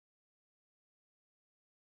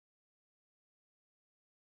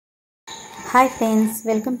Hi friends,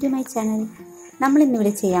 welcome to my channel. നമ്മൾ ഇന്നിവിടെ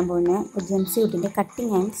ചെയ്യാൻ പോകുന്ന ഒരു ജംസ്യൂട്ടിൻ്റെ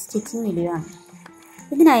കട്ടിങ് ആൻഡ് സ്റ്റിച്ചിങ് വീഡിയോ ആണ്.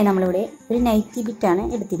 ഇതിനായി നമ്മളിവിടെ ഒരു നൈറ്റി ബിറ്റാണ്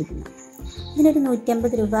എടുത്തിരിക്കുന്നത്. ഇതിനൊരു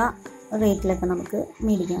 150 രൂപ റേറ്റിലൊക്കെ നമുക്ക്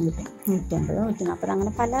മേടിക്കാൻ കിട്ടും. 150, 140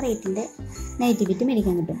 അങ്ങനെ പല റേറ്റിൻ്റെ നൈറ്റി ബിറ്റ്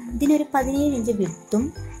മേടിക്കാൻ കിട്ടും. ഇതിനൊരു 17 ഇഞ്ച് വിഡ്ത്തും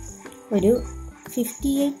ഒരു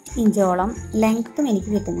 58 ഇഞ്ചോളം ലെങ്ത്തും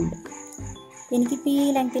എനിക്ക് കിട്ടുന്നുണ്ട്. എനിക്കിപ്പോൾ ഈ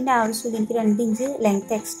ലെങ്ത്തിൻ്റെ ആവശ്യമില്ല, എനിക്ക് 2 ഇഞ്ച്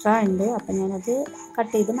ലെങ്ത്ത് എക്സ്ട്രാ ഉണ്ട്. അപ്പം ഞാനത്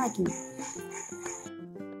കട്ട് ചെയ്ത് മാറ്റുന്നു.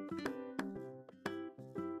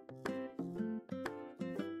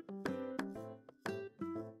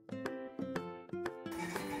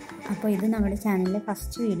 അപ്പോൾ ഇത് നമ്മുടെ ചാനലിലെ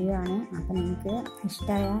ഫസ്റ്റ് വീഡിയോ ആണ്. അപ്പോൾ നിങ്ങൾക്ക്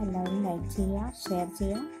ഇഷ്ടമായ എല്ലാവരും ലൈക്ക് ചെയ്യുക, ഷെയർ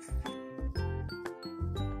ചെയ്യുക.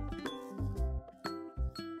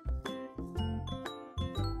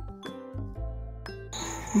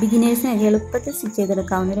 ബിഗിനേഴ്സിന് എളുപ്പത്തിൽ സ്റ്റിച്ച്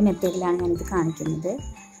ചെയ്തെടുക്കാവുന്ന ഒരു മെത്തേഡിലാണ് ഞാനിത് കാണിക്കുന്നത്.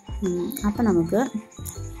 അപ്പോൾ നമുക്ക്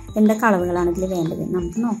എന്തൊക്കെ അളവുകളാണ് ഇതിൽ വേണ്ടത്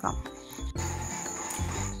നമുക്ക് നോക്കാം.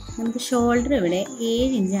 നമുക്ക് ഷോൾഡർ ഇവിടെ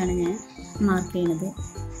 7 ഇഞ്ചാണ് ഞാൻ മാർക്ക് ചെയ്യുന്നത്.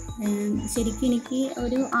 ശരിക്കും എനിക്ക്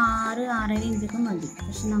ഒരു 6-6.5 ഇഞ്ചൊക്കെ മതി.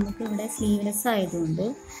 പക്ഷെ നമുക്ക് ഇവിടെ സ്ലീവ്ലെസ് ആയതുകൊണ്ട്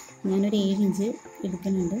ഞാനൊരു 7 ഇഞ്ച്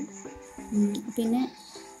എടുക്കുന്നുണ്ട്. പിന്നെ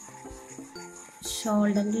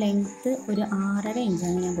ഷോൾഡർ ലെങ്ത്ത് ഒരു 6.5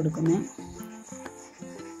 ഇഞ്ചാണ് ഞാൻ കൊടുക്കുന്നത്.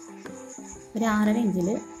 ഒരു 6.5 ഇഞ്ചിൽ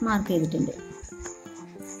മാർക്ക് ചെയ്തിട്ടുണ്ട്.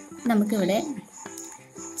 നമുക്കിവിടെ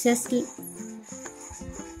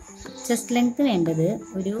ചെസ്റ്റ് ലെങ്ത്ത് വേണ്ടത്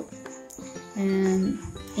ഒരു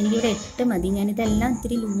എനിക്കിവിടെ 8 മതി. ഞാനിതെല്ലാം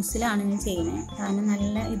ഇത്തിരി ലൂസിലാണ് ഞാൻ ചെയ്യുന്നത്. കാരണം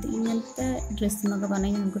നല്ല ഇങ്ങനത്തെ ഡ്രസ്സ് എന്നൊക്കെ പറഞ്ഞു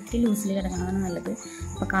കഴിഞ്ഞാൽ നമുക്ക് ഇത്തിരി ലൂസിൽ കിടക്കണതാണ് നല്ലത്.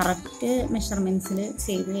 അപ്പോൾ കറക്റ്റ് മെഷർമെൻറ്റ്സിൽ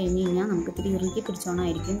ചെയ്ത് കഴിഞ്ഞ് കഴിഞ്ഞാൽ നമുക്ക് ഇത്തിരി ഇറുക്കി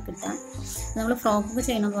പിടിച്ചോണമായിരിക്കും കിട്ടാൻ. നമ്മൾ ഫ്രോക്കൊക്കെ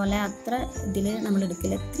ചെയ്യണ പോലെ അത്ര ഇതിൽ നമ്മൾ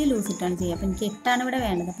എടുക്കില്ല, ഇത്തിരി ലൂസിട്ടാണ് ചെയ്യുക. അപ്പോൾ എനിക്ക് 8 ഇവിടെ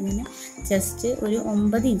വേണ്ടത്. അപ്പോൾ ഞാൻ ജസ്റ്റ് ഒരു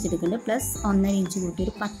 9 ഇഞ്ച് എടുക്കുന്നുണ്ട്. പ്ലസ് 1.5 ഇഞ്ച് കൂട്ടി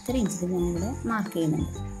ഒരു 10.5 ഇഞ്ചിൽ ഞാനിവിടെ മാർക്ക്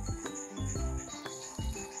ചെയ്യുന്നുണ്ട്.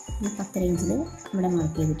 10.5 ഇഞ്ചിൽ ഇവിടെ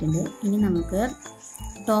മാർക്ക് ചെയ്തിട്ടുണ്ട്. ഇനി നമുക്ക്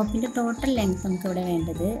ടോപ്പിൻ്റെ ടോട്ടൽ ലെങ്ത്ത് നമുക്കിവിടെ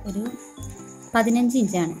വേണ്ടത് ഒരു 15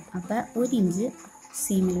 ഇഞ്ചാണ്. അപ്പോൾ 1 ഇഞ്ച്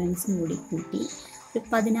സീം അലവൻസും കൂടി കൂട്ടി ഒരു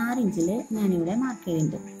 16 ഇഞ്ചിൽ ഞാനിവിടെ മാർക്ക്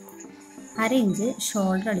ചെയ്തിട്ടുണ്ട്. 1/2 ഇഞ്ച്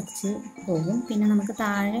ഷോൾഡർ അടിച്ച് പോകും. പിന്നെ നമുക്ക്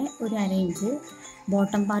താഴെ ഒരു 1/2 ഇഞ്ച്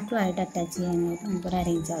ബോട്ടം പാർട്ടുമായിട്ട് അറ്റാച്ച് ചെയ്യാനായിട്ട് നമുക്കൊരു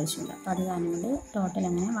 1/2 ഇഞ്ച് ആവശ്യമുണ്ട്. അപ്പോൾ അത് കാരണം കൊണ്ട് ടോട്ടൽ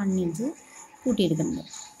അങ്ങനെ 1 ഇഞ്ച്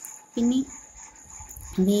കൂട്ടിയെടുക്കുന്നുണ്ട്. പിന്നെ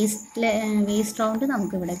വേസ്റ്റ് റൗണ്ട്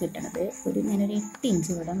നമുക്കിവിടെ കിട്ടണത് ഞാനൊരു 8 ഇഞ്ച്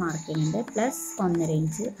ഇവിടെ മാർക്ക് ചെയ്യുന്നുണ്ട്. പ്ലസ് 1.5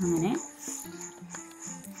 ഇഞ്ച് അങ്ങനെ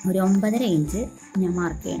ഒരു 9.5 ഇഞ്ച് ഞാൻ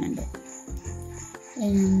മാർക്ക് ചെയ്യുന്നുണ്ട്.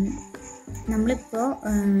 നമ്മളിപ്പോൾ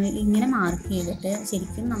ഇങ്ങനെ മാർക്ക് ചെയ്തിട്ട്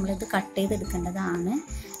ശരിക്കും നമ്മളിത് കട്ട് ചെയ്തെടുക്കേണ്ടതാണ്.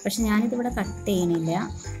 പക്ഷെ ഞാനിതിവിടെ കട്ട് ചെയ്യണില്ല.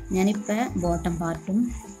 ഞാനിപ്പോൾ ബോട്ടം പാർട്ടും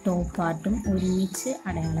ടോപ്പ് പാർട്ടും ഒരുമിച്ച്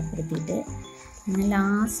അടയാളപ്പെടുത്തിയിട്ട്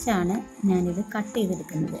ലാസ്റ്റാണ് ഞാനിത് കട്ട്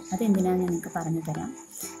ചെയ്തെടുക്കുന്നത്. അതെന്തിനാണെന്ന് നിങ്ങൾക്ക് പറഞ്ഞു തരാം.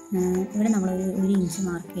 ഇവിടെ നമ്മൾ ഒരു ഇഞ്ച്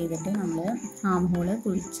മാർക്ക് ചെയ്തിട്ട് നമ്മൾ ആം ഹോള്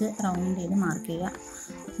കുഴിച്ച് റൗണ്ട് ചെയ്ത് മാർക്ക് ചെയ്യുക.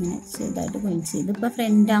 ഇങ്ങനെ ചെറുതായിട്ട് കുഴിച്ച്, ഇതിപ്പോൾ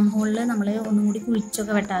ഫ്രണ്ട് ആം ഹോളിൽ നമ്മൾ ഒന്നും കൂടി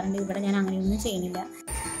കുഴിച്ചൊക്കെ വെട്ടാറുണ്ട്. ഇവിടെ ഞാൻ അങ്ങനെയൊന്നും ചെയ്യുന്നില്ല.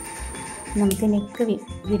 നമുക്ക് നെക്ക്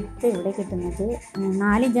വിഡ്ത്ത് ഇവിടെ കിട്ടുന്നത്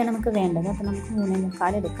 4 ഇഞ്ചാണ് നമുക്ക് വേണ്ടത്. അപ്പോൾ നമുക്ക്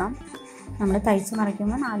 3.25 എടുക്കാം. നമ്മൾ തയ്ച്ച്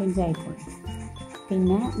മറിക്കുമ്പോൾ 4 ഇഞ്ച് ആയിക്കോളും.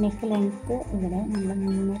 പിന്നെ നെക്ക് ലെങ്ത്ത് ഇവിടെ നമ്മൾ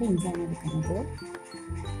 3.5 ഇഞ്ചാണ് എടുക്കുന്നത്.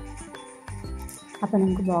 അപ്പോൾ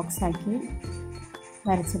നമുക്ക് ബോക്സാക്കി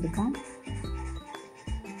വരച്ചെടുക്കാം.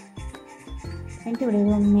 എന്നിട്ട് ഇവിടെ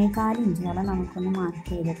ഒരു 1.25 ഇഞ്ചോളം നമുക്കൊന്ന് മാർക്ക്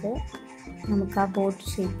ചെയ്തിട്ട് നമുക്ക് ആ ബോട്ട്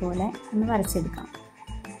ഷേപ്പ് പോലെ ഒന്ന് വരച്ചെടുക്കാം.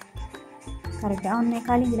 കറക്റ്റ് ആ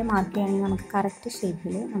 1.25 ഇഞ്ചിൽ മാർക്ക് ചെയ്യുകയാണെങ്കിൽ നമുക്ക് കറക്റ്റ്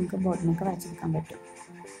ഷേപ്പിൽ നമുക്ക് ബോട്ടിനൊക്കെ വരച്ചെടുക്കാൻ പറ്റും.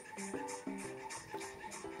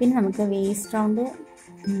 പിന്നെ നമുക്ക് വേസ്റ്റ് റൗണ്ട്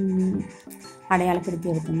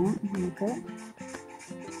അടയാളപ്പെടുത്തിയെടുക്കുന്ന നമുക്ക്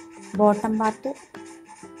ബോട്ടം പാർട്ട്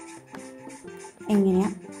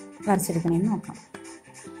എങ്ങനെയാണ് വരച്ചെടുക്കണമെന്ന് നോക്കാം.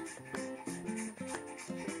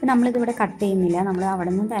 ഇപ്പം നമ്മളിതിവിടെ കട്ട് ചെയ്യുന്നില്ല, നമ്മൾ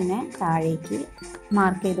അവിടെ നിന്ന് തന്നെ താഴേക്ക്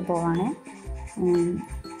മാർക്ക് ചെയ്ത് പോവാണ്.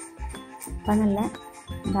 അപ്പം നല്ല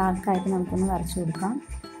ഡാർക്കായിട്ട് നമുക്കൊന്ന് വരച്ചു കൊടുക്കാം.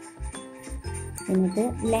 എന്നിട്ട്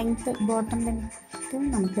ലെങ്ത്ത് ബോട്ടം ലെങ്ത്ത്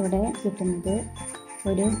നമുക്കിവിടെ കിട്ടുന്നത്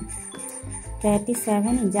ഒരു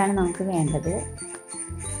 37 ഇഞ്ചാണ് നമുക്ക് വേണ്ടത്.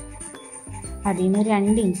 അതിൽ നിന്ന്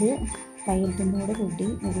 2 ഇഞ്ച് കൈയിട്ടിൻ്റെ കൂടെ കൂട്ടി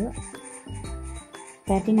ഒരു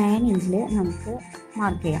 39 ഇഞ്ചിൽ നമുക്ക്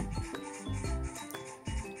മാർക്ക് ചെയ്യാം.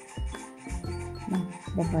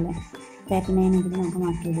 ഇതേപോലെ 39 ഇഞ്ചിൽ നമുക്ക്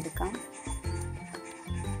മാർക്ക് ചെയ്തെടുക്കാം.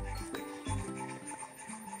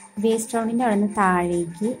 വേസ്റ്റ് റൗണ്ടിൻ്റെ അവിടെ നിന്ന്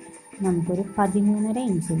താഴേക്ക് നമുക്കൊരു 13.5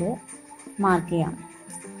 ഇഞ്ചിൽ മാർക്ക് ചെയ്യാം.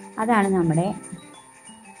 അതാണ് നമ്മുടെ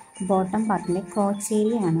ബോട്ടം പാർട്ടിൻ്റെ ക്രോച്ച്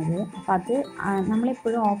ഏരിയയാണത്. അപ്പോൾ അത്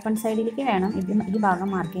നമ്മളെപ്പോഴും ഓപ്പൺ സൈഡിലേക്ക് വേണം ഈ ഭാഗം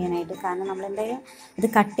മാർക്ക് ചെയ്യാനായിട്ട്. കാരണം നമ്മളെന്തായാലും ഇത്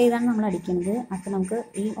കട്ട് ചെയ്താണ് നമ്മൾ അടിക്കുന്നത്. അപ്പോൾ നമുക്ക്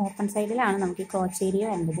ഈ ഓപ്പൺ സൈഡിലാണ് നമുക്ക് ഈ ക്രോച്ച് ഏരിയ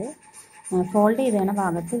വേണ്ടത്. ഫോൾഡ് ചെയ്തേണ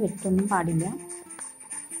ഭാഗത്ത് വെട്ടൊന്നും പാടില്ല.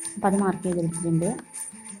 അപ്പോൾ അത് മാർക്ക് ചെയ്തെടുത്തിട്ടുണ്ട്.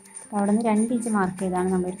 അപ്പോൾ അവിടെ നിന്ന് 2 ഇഞ്ച് മാർക്ക് ചെയ്താണ്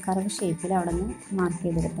നമ്മളൊരു കർവ് ഷേപ്പിൽ അവിടെ നിന്ന് മാർക്ക്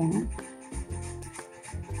ചെയ്തെടുത്തേണ്.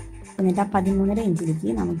 എന്നിട്ട് ആ 13.5 ഇഞ്ചിലേക്ക്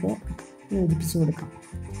നമുക്ക് യോജിപ്പിച്ച് കൊടുക്കാം.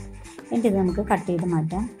 എന്നിട്ട് ഇത് നമുക്ക് കട്ട് ചെയ്ത്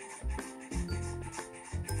മാറ്റാം.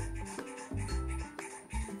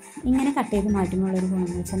 ഇങ്ങനെ കട്ട് ചെയ്ത് മാറ്റുമ്പോഴുള്ളൊരു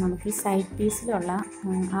ഗുണമെന്ന് വെച്ചാൽ നമുക്ക് ഈ സൈഡ് പീസിലുള്ള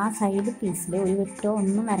ആ സൈഡ് പീസിൽ ഒരു വെട്ടോ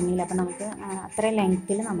ഒന്നും വരണില്ല. അപ്പോൾ നമുക്ക് അത്ര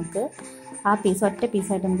ലെങ്ത്തിൽ നമുക്ക് ആ പീസ് ഒറ്റ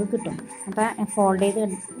പീസായിട്ട് നമുക്ക് കിട്ടും. അപ്പോൾ ഫോൾഡ്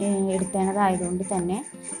ചെയ്ത് എടുത്തേണ്ടതായതുകൊണ്ട് തന്നെ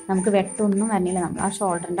നമുക്ക് വെട്ടൊന്നും വരണില്ല. നമ്മൾ ആ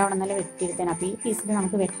ഷോൾഡറിൻ്റെ അവിടെ നല്ല വെട്ടിയെടുത്തേനെ. അപ്പോൾ ഈ പീസിൽ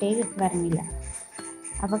നമുക്ക് വെട്ടേ വരണില്ല.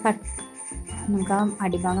 അപ്പോൾ നമുക്ക് ആ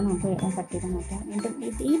അടിഭാഗം നമുക്ക് കട്ട് ചെയ്ത് മാറ്റാം.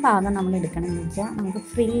 എന്നിട്ട് ഈ ഭാഗം നമ്മൾ എടുക്കണമെന്ന് വെച്ചാൽ നമുക്ക്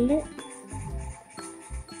ഫ്രില്ല്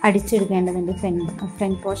അടിച്ചെടുക്കേണ്ടതുണ്ട്.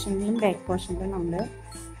 ഫ്രണ്ട് പോർഷനിലും ബാക്ക് പോർഷനിലും നമ്മൾ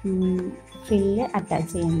ഫ്രില്ല് അറ്റാച്ച്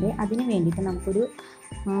ചെയ്യുന്നുണ്ട്. അതിന് വേണ്ടിയിട്ട് നമുക്കൊരു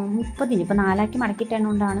 30 ഇഞ്ച്, ഇപ്പോൾ 4ആക്കി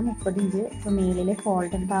മടക്കിയിട്ടതുകൊണ്ടാണ് 30 ഇഞ്ച്. ഇപ്പോൾ മേലിൽ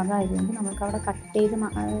ഫോൾഡഡ് ഭാഗം ആയതുകൊണ്ട് നമുക്ക് അവിടെ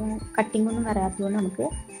കട്ടിംഗ് ഒന്നും വരാത്തതുകൊണ്ട് നമുക്ക്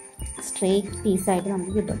സ്ട്രെയിറ്റ് പീസായിട്ട്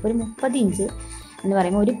നമുക്ക് കിട്ടും. അപ്പോൾ ഒരു 30 ഇഞ്ച് എന്ന്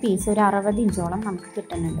പറയുമ്പോൾ ഒരു പീസ് ഒരു 60 ഇഞ്ചോളം നമുക്ക്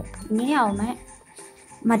കിട്ടുന്നുണ്ട്. ഇങ്ങനെയാവുമ്പോൾ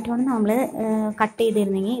മറ്റോണം നമ്മൾ കട്ട്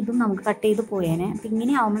ചെയ്തിരുന്നെങ്കിൽ ഇതും നമുക്ക് കട്ട് ചെയ്ത് പോയേനെ. അപ്പോൾ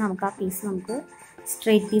ഇങ്ങനെയാവുമ്പോൾ നമുക്ക് ആ പീസ് നമുക്ക്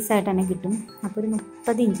സ്ട്രെയിറ്റ് പീസായിട്ട് തന്നെ കിട്ടും. അപ്പോൾ ഒരു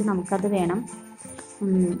 30 ഇഞ്ച് നമുക്കത് വേണം.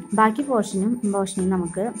 ബാക്കി പോർഷനും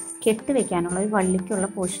നമുക്ക് കെട്ട് വെക്കാനുള്ള ഒരു വള്ളിക്കുള്ള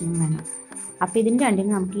പോർഷനും വേണം. അപ്പോൾ ഇതിന്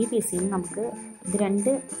രണ്ടിനും നമുക്ക് ഈ പീസിൽ നമുക്ക്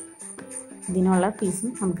ഇത് ഇതിനുള്ള പീസും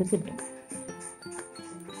നമുക്ക് കിട്ടും.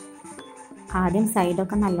 ആദ്യം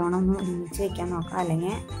സൈഡൊക്കെ നല്ലോണം ഒന്ന് ഒരുമിച്ച് വെക്കാൻ നോക്കാം,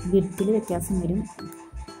 അല്ലെങ്കിൽ വിഡ്ത്തിൽ വ്യത്യാസം വരും.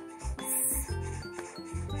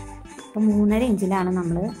 അപ്പോൾ 3.5 ഇഞ്ചിലാണ്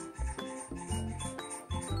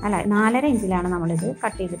 4.5 ഇഞ്ചിലാണ് നമ്മളിത്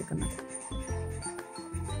കട്ട് ചെയ്തെടുക്കുന്നത്.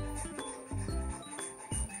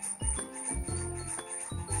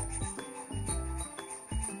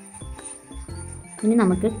 ഇനി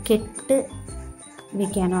നമുക്ക് കെട്ട്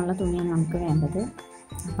വെക്കാനുള്ള തുണിയാണ് നമുക്ക് വേണ്ടത്.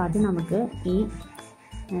 അപ്പോൾ അത് നമുക്ക് ഈ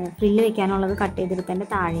ഫ്രില്ല് വെക്കാനുള്ളത് കട്ട് ചെയ്തെടുത്തതിൻ്റെ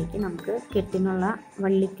താഴേക്ക് നമുക്ക് കെട്ടിനുള്ള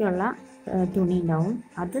വള്ളിക്കുള്ള തുണി ഉണ്ടാവും.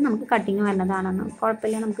 അത് നമുക്ക് കട്ടിങ് വരുന്നതാണെന്ന്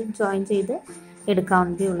കുഴപ്പമില്ല, നമുക്ക് ജോയിൻ ചെയ്ത്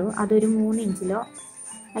എടുക്കാവുന്നതേ ഉള്ളൂ. അതൊരു 3 ഇഞ്ചിലോ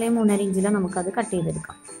അല്ലെങ്കിൽ 3.5 ഇഞ്ചിലോ നമുക്കത് കട്ട്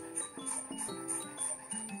ചെയ്തെടുക്കാം.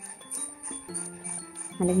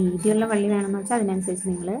 നല്ല വീതിയുള്ള വള്ളി വേണമെന്ന് വെച്ചാൽ അതിനനുസരിച്ച്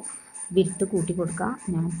നിങ്ങൾ വിഡ്ത്ത് കൂട്ടി കൊടുക്കുക.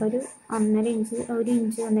 ഞാനിപ്പോൾ ഒരു 1.5 ഇഞ്ച്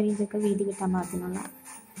 1.5 ഇഞ്ചൊക്കെ വീതി കിട്ടാൻ പാകത്തിനുള്ള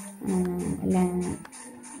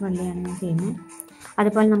വള്ളിയാണ് ഞാൻ ചെയ്യുന്നത്.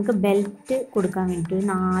 അതുപോലെ നമുക്ക് ബെൽറ്റ് കൊടുക്കാൻ വേണ്ടിയിട്ട് ഒരു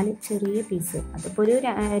 4 ചെറിയ പീസ്, അതിപ്പോൾ ഒരു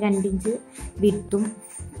 2 ഇഞ്ച് വിഡ്ത്തും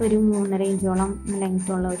ഒരു 3.5 ഇഞ്ചോളം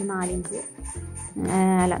ലെങ്ത്തുള്ള ഒരു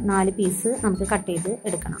 4 പീസ് നമുക്ക് കട്ട് ചെയ്ത്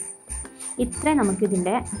എടുക്കണം. ഇത്രേ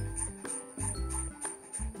നമുക്കിതിൻ്റെ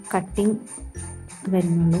കട്ടിങ്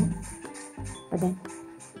വരുന്നുള്ളൂ. അതെ,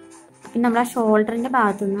 പിന്നെ നമ്മൾ ആ ഷോൾഡറിൻ്റെ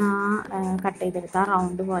ഭാഗത്തു നിന്ന് കട്ട് ചെയ്തെടുത്ത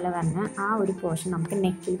റൗണ്ട് പോലെ വരുന്ന ആ ഒരു പോർഷൻ നമുക്ക്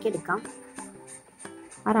നെക്കിലേക്ക് എടുക്കാം.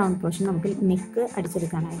 ആ റൗണ്ട് പോർഷൻ നമുക്ക് നെക്ക്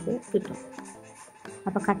അടിച്ചെടുക്കാനായിട്ട് കിട്ടും.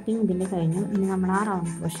 അപ്പോൾ കട്ടിങ് ഇതിൻ്റെ കഴിഞ്ഞു. ഇനി നമ്മൾ ആ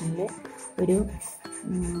റൗണ്ട് പോർഷനിൽ ഒരു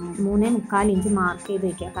 3.25 ഇഞ്ച് മാർക്ക് ചെയ്ത്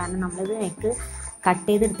വയ്ക്കുക. കാരണം നമ്മളിത് നെക്ക് കട്ട്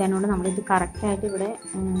ചെയ്തെടുത്തതിനോട് നമ്മളിത് കറക്റ്റായിട്ട് ഇവിടെ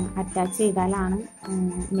അറ്റാച്ച് ചെയ്താലാണ്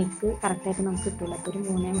നെക്ക് കറക്റ്റായിട്ട് നമുക്ക് കിട്ടുള്ളൂ. അപ്പോൾ ഒരു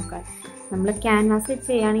 3.25 നമ്മൾ ക്യാൻവാസ് വെച്ച്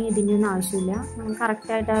ചെയ്യുകയാണെങ്കിൽ ഇതിൻ്റെ ഒന്നും ആവശ്യമില്ല. നമ്മൾ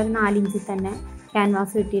കറക്റ്റായിട്ട് ആ ഒരു 4 ഇഞ്ചിൽ തന്നെ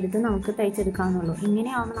ക്യാൻവാസ് വെട്ടിയെടുത്ത് നമുക്ക് തയ്ച്ചെടുക്കാവുന്നുള്ളൂ.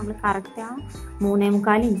 ഇങ്ങനെയാവുമ്പോൾ നമ്മൾ കറക്റ്റ് ആ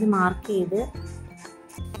 3.25 ഇഞ്ച് മാർക്ക് ചെയ്ത്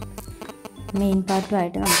മെയിൻ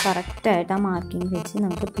പാർട്ടുമായിട്ട് നമുക്ക് കറക്റ്റായിട്ട് ആ മാർക്കിങ് വെച്ച്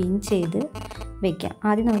നമുക്ക് പിൻ ചെയ്ത് വയ്ക്കാം.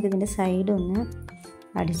 ആദ്യം നമുക്കിതിൻ്റെ സൈഡ് ഒന്ന്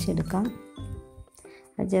അടിച്ചെടുക്കാം.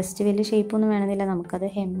 ജസ്റ്റ് വലിയ ഷേപ്പൊന്നും വേണമെന്നില്ല, നമുക്കത്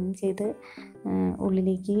ഹെമ്മിങ് ചെയ്ത്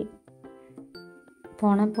ഉള്ളിലേക്ക്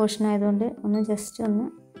പോണ പോർഷൻ ആയതുകൊണ്ട് ജസ്റ്റ്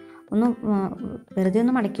ഒന്ന് വെറുതെ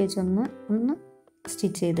ഒന്ന് മടക്കി വെച്ച് ഒന്ന്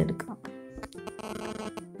സ്റ്റിച്ച് ചെയ്തെടുക്കാം.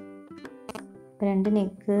 2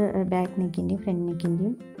 നെക്ക്, ബാക്ക് നെക്കിൻ്റെയും ഫ്രണ്ട്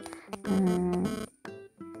നെക്കിൻ്റെയും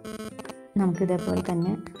നമുക്കിതേപോലെ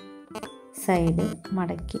തന്നെ സൈഡ്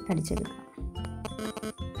മടക്കി അടിച്ചെടുക്കാം.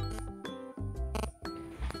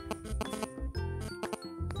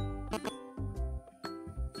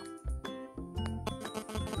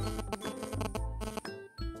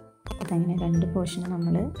 അതങ്ങനെ 2 പോർഷൻ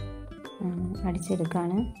നമ്മൾ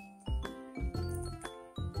അടിച്ചെടുക്കുകയാണ്.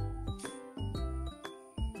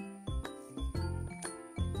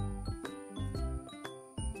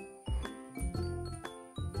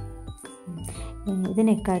 ഇത്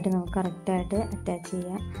നെക്കായിട്ട് നമുക്ക് കറക്റ്റായിട്ട് അറ്റാച്ച്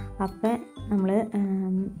ചെയ്യാം. അപ്പം നമ്മൾ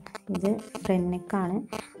ഇത് ഫ്രണ്ട് നെക്കാണ്.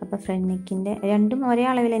 അപ്പോൾ ഫ്രണ്ട് നെക്കിൻ്റെ രണ്ടും ഒരേ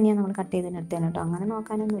അളവിൽ തന്നെയാണ് നമ്മൾ കട്ട് ചെയ്ത് നിർത്തേനെ കേട്ടോ, അങ്ങനെ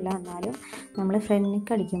നോക്കാനൊന്നുമില്ല. എന്നാലും നമ്മൾ ഫ്രണ്ട്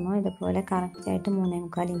നെക്ക് അടിക്കുമ്പോൾ ഇതുപോലെ കറക്റ്റായിട്ട്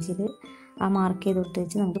 3.25 ഇഞ്ചിൽ ആ മാർക്ക് ചെയ്ത് കൊടുത്ത്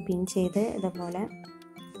വെച്ച് നമുക്ക് പിൻ ചെയ്ത് ഇതുപോലെ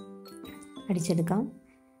അടിച്ചെടുക്കാം.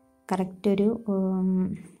 കറക്റ്റ് ഒരു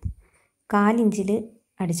 1/4 ഇഞ്ചിൽ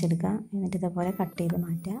അടിച്ചെടുക്കുക. എന്നിട്ട് ഇതേപോലെ കട്ട് ചെയ്ത്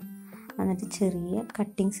മാറ്റുക. എന്നിട്ട് ചെറിയ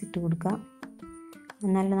കട്ടിങ്സ് ഇട്ട് കൊടുക്കുക.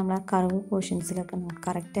 എന്നാലും നമ്മൾ ആ കർവ് പോർഷൻസിലൊക്കെ നമുക്ക്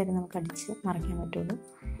കറക്റ്റായിട്ട് നമുക്ക് അടിച്ച് മറയ്ക്കാൻ പറ്റുള്ളൂ.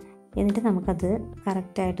 എന്നിട്ട് നമുക്കത്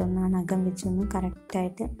കറക്റ്റായിട്ടൊന്ന് ആ നഖം വെച്ചൊന്ന്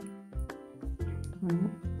കറക്റ്റായിട്ട് ഒന്ന്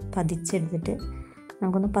പതിച്ചെടുത്തിട്ട്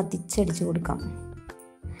നമുക്കൊന്ന് പതിച്ചടിച്ച് കൊടുക്കാം.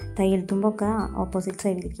 തയ്യൽ തുമ്പൊക്കെ ഓപ്പോസിറ്റ്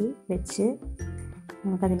സൈഡിലേക്ക് വെച്ച്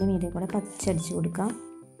നമുക്കതിൻ്റെ മീതെ കൂടെ പതിച്ചടിച്ച് കൊടുക്കാം.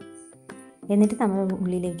 എന്നിട്ട് നമ്മൾ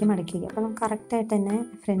ഉള്ളിലേക്ക് മടക്കി വയ്ക്കുക. അപ്പോൾ നമുക്ക് കറക്റ്റായിട്ട് തന്നെ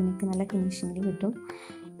ഫ്രണ്ടിലേക്ക് നല്ല ഫിനിഷിങ്ങിൽ കിട്ടും.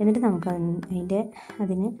 എന്നിട്ട് നമുക്ക്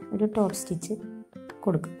അതിന് ഒരു ടോപ്പ് സ്റ്റിച്ച്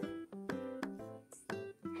കൊടുക്കും.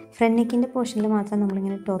 ഫ്രണ്ട് നെക്കിൻ്റെ പോർഷനിൽ മാത്രം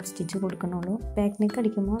നമ്മളിങ്ങനെ ടോപ്പ് സ്റ്റിച്ച് കൊടുക്കണുള്ളൂ. ബാക്ക് നെക്ക്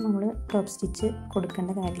അടിക്കുമ്പോൾ നമ്മൾ ടോപ്പ് സ്റ്റിച്ച്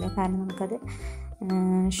കൊടുക്കേണ്ട കാര്യമില്ല. കാരണം നമുക്കത്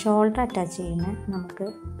ഷോൾഡർ അറ്റാച്ച് ചെയ്യുന്ന നമുക്ക്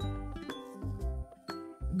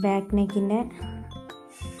ബാക്ക് നെക്കിൻ്റെ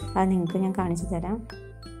അത് നിങ്ങൾക്ക് ഞാൻ കാണിച്ചു തരാം.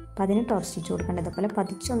 അപ്പോൾ അതിന് ടോപ്പ് സ്റ്റിച്ച് കൊടുക്കേണ്ടത് പോലെ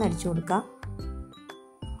പതിച്ചൊന്ന് അടിച്ചു കൊടുക്കുക.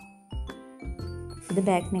 ഇത്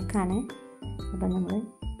ബാക്ക് നെക്കാണ്. അപ്പം നമ്മൾ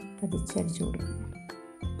പതിച്ചടിച്ചു കൊടുക്കും.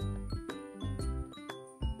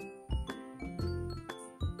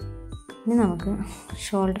 ഇനി നമുക്ക്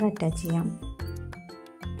ഷോൾഡർ അറ്റാച്ച് ചെയ്യാം.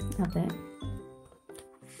 അപ്പോൾ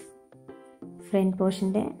ഫ്രണ്ട്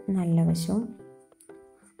പോർഷൻ്റെ നല്ല വശവും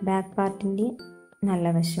ബാക്ക് പാർട്ടിൻ്റെ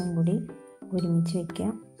നല്ല വശവും കൂടി ഒരുമിച്ച് വയ്ക്കുക.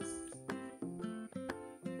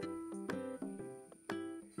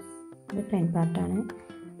 ഇത് ഫ്രണ്ട് പാർട്ടാണ്.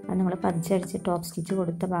 അത് നമ്മൾ പതിച്ചടിച്ച് ടോപ്പ് സ്റ്റിച്ച്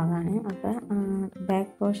കൊടുത്ത ഭാഗമാണ്. അപ്പോൾ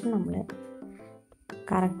ബാക്ക് പോർഷൻ നമ്മൾ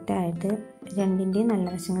കറക്റ്റായിട്ട് രണ്ടിൻ്റെയും നല്ല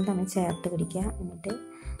വശങ്ങൾ തമ്മിൽ ചേർത്ത് പിടിക്കുക. എന്നിട്ട്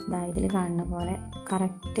ഇതിൽ കാണുന്ന പോലെ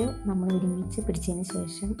കറക്റ്റ് നമ്മൾ ഒരുമിച്ച് പിടിച്ചതിന്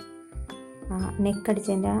ശേഷം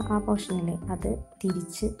നെക്കടിച്ചതിൻ്റെ ആ പോർഷനില്ലേ അത്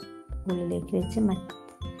തിരിച്ച് ഉള്ളിലേക്ക് വെച്ച്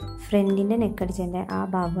ഫ്രണ്ടിൻ്റെ നെക്കടിച്ചതിൻ്റെ ആ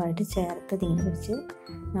ഭാഗമായിട്ട് ചേർത്ത് തിങ്ങി പിടിച്ച്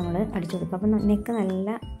നമ്മൾ അടിച്ചു കൊടുക്കുക. അപ്പം നെക്ക്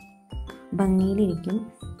നല്ല ഭംഗിയിലിരിക്കും.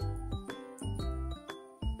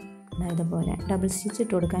 ഇതുപോലെ ഡബിൾ സ്റ്റിച്ച്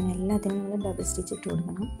ഇട്ട് കൊടുക്കാൻ എല്ലാത്തിനും നമ്മൾ ഡബിൾ സ്റ്റിച്ച് ഇട്ട്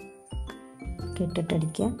കൊടുക്കണം.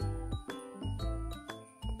 കെട്ടിട്ടടിക്കുക.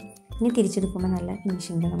 ഇനി തിരിച്ചെടുക്കുമ്പോൾ നല്ല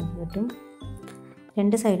ഫിനിഷിങ്ങിൽ നമുക്ക് കിട്ടും.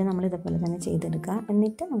 രണ്ട് സൈഡ് നമ്മൾ ഇതേപോലെ തന്നെ ചെയ്തെടുക്കുക.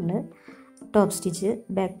 എന്നിട്ട് നമ്മൾ top stitch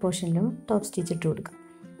back പോർഷനിലും top stitch ഇട്ട് കൊടുക്കുക.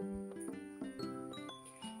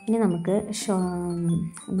 ഇനി നമുക്ക്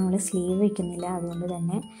നമ്മൾ സ്ലീവ് വയ്ക്കുന്നില്ല. അതുകൊണ്ട്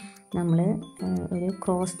തന്നെ നമ്മൾ ഒരു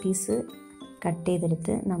ക്രോസ് പീസ് കട്ട്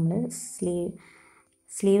ചെയ്തെടുത്ത് നമ്മൾ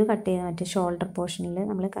സ്ലീവ് കട്ട് ചെയ്ത് മറ്റേ ഷോൾഡർ പോർഷനിൽ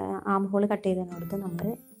നമ്മൾ ആം ഹോൾ കട്ട് ചെയ്തതിനടുത്ത് നമ്മൾ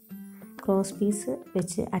ക്രോസ് പീസ്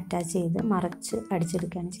വെച്ച് അറ്റാച്ച് ചെയ്ത് മറച്ച്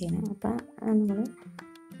അടിച്ചെടുക്കുകയാണ് ചെയ്യുന്നത്. അപ്പോൾ നമ്മൾ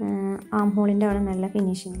ആം ഹോളിൻ്റെ അവിടെ നല്ല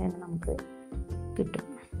ഫിനിഷിങ്ങിൽ തന്നെ നമുക്ക് കിട്ടും.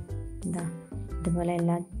 ഇതുപോലെ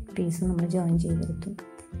എല്ലാ പീസും നമ്മൾ ജോയിൻ ചെയ്തെടുത്തു.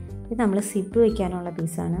 ഇത് നമ്മൾ സിബ് വയ്ക്കാനുള്ള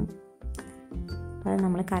പീസാണ്. അത്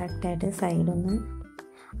നമ്മൾ കറക്റ്റായിട്ട് സൈഡൊന്ന്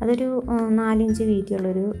അതൊരു 4 ഇഞ്ച്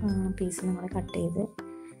വീതിയുള്ളൊരു പീസ് നമ്മൾ കട്ട് ചെയ്ത്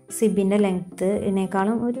സിബിൻ്റെ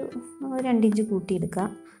ലെങ്ത്തിനേക്കാളും ഒരു 2 ഇഞ്ച് കൂട്ടിയെടുക്കുക.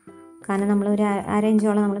 കാരണം നമ്മൾ ഒരു 1/2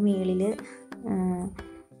 ഇഞ്ചോളം നമ്മൾ മേളിൽ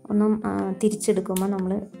ഒന്നും തിരിച്ചെടുക്കുമ്പോൾ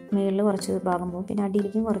നമ്മൾ മേളിൽ കുറച്ച് ഭാഗം പോകും, പിന്നെ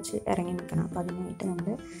അടിയിലേക്കും കുറച്ച് ഇറങ്ങി നിൽക്കണം. അപ്പോൾ അതിനായിട്ട് നമ്മൾ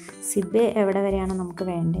സിബ് എവിടെ വരെയാണ് നമുക്ക്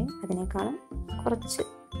വേണ്ടത് അതിനേക്കാളും കുറച്ച്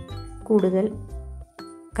കൂടുതൽ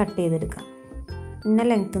കട്ട് ചെയ്തെടുക്കാം. ഇന്ന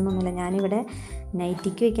ലെങ്ത്തൊന്നുമില്ല. ഞാനിവിടെ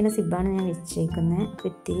നൈറ്റിക്ക് വയ്ക്കുന്ന സിബാണ് ഞാൻ വെച്ചേക്കുന്നത്.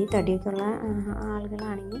 ഇത്തിരി തടിയൊക്കെ ഉള്ള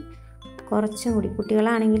ആളുകളാണെങ്കിൽ കുറച്ചും കൂടി,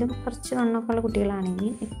 കുട്ടികളാണെങ്കിലും കുറച്ച് വണ്ണമൊക്കെ ഉള്ള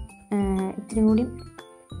കുട്ടികളാണെങ്കിൽ ഇത്തിരി കൂടി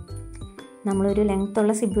നമ്മളൊരു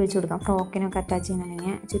ലെങ്ത്തുള്ള സിബ് വെച്ച് കൊടുക്കാം. ഫ്രോക്കിനൊക്കെ അറ്റാച്ച്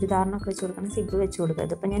ചെയ്യാനാണെങ്കിൽ ചുരിദാറിനൊക്കെ വെച്ച് കൊടുക്കണം സിബ് വെച്ച് കൊടുക്കുക.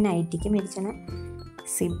 ഇതിപ്പോൾ ഞാൻ നൈറ്റിക്ക് മേടിച്ച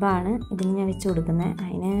സിബാണ് ഇതിന് ഞാൻ വെച്ച് കൊടുക്കുന്നത്.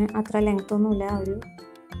 അതിന് അത്ര ലെങ്ത്തൊന്നുമില്ല.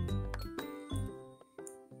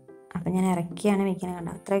 അപ്പം ഞാൻ ഇറക്കിയാണ് വയ്ക്കുന്നത്. കണ്ട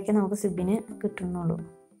അത്രയൊക്കെ നമുക്ക് സിബിന് കിട്ടുന്നുള്ളൂ.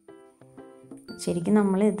 ശരിക്കും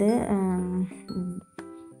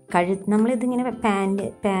നമ്മളിതിങ്ങനെ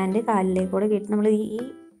പാൻറ്റ് കാലിലേക്കൂടെ കയറ്റി നമ്മൾ ഈ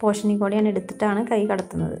പോർഷനിൽ കൂടെയാണ് എടുത്തിട്ടാണ് കൈ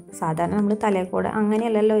കടത്തുന്നത്. സാധാരണ നമ്മൾ തലയിൽ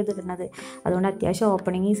അങ്ങനെയല്ലല്ലോ ഇതിടുന്നത്. അതുകൊണ്ട് അത്യാവശ്യം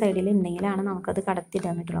ഓപ്പണിങ് ഈ സൈഡിൽ ഉണ്ടെങ്കിലാണ് നമുക്കത്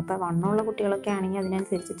കടത്തിയിടാൻ പറ്റുള്ളൂ. അപ്പോൾ വണ്ണമുള്ള കുട്ടികളൊക്കെ ആണെങ്കിൽ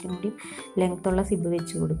അതിനനുസരിച്ച് ഇത്തിരി കൂടി ലെങ്ത്തുള്ള സിബ്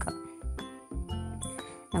വെച്ച് കൊടുക്കുക.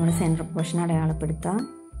 നമ്മൾ സെൻറ്റർ പോർഷൻ അടയാളപ്പെടുത്തുക.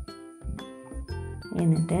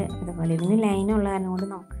 എന്നിട്ട് അതുപോലെ ഇതിന് ലൈനുള്ള കാരണം കൊണ്ട്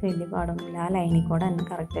നമുക്ക് വലിയ പാടൊന്നുമില്ല. ആ ലൈനിൽ കൂടെ തന്നെ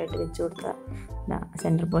കറക്റ്റായിട്ട് വെച്ച് കൊടുക്കുക.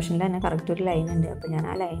 സെൻറ്റർ പോർഷനിൽ തന്നെ കറക്റ്റ് ഒരു ലൈൻ ഉണ്ട്. അപ്പോൾ ഞാൻ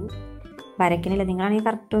ആ ലൈൻ വരയ്ക്കണില്ല. നിങ്ങളാണെങ്കിൽ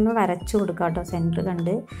കറക്റ്റ് ഒന്ന് വരച്ച് കൊടുക്കുക കേട്ടോ. സെൻറ്റർ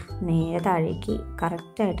കണ്ട് നേരെ താഴേക്ക്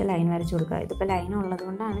കറക്റ്റായിട്ട് ലൈൻ വരച്ച് കൊടുക്കുക. ഇതിപ്പോൾ ലൈൻ ഉള്ളത്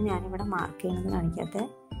കൊണ്ടാണ് ഞാനിവിടെ മാർക്ക് ചെയ്യുന്നത് കാണിക്കാത്തത്.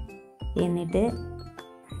 എന്നിട്ട്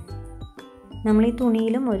നമ്മൾ ഈ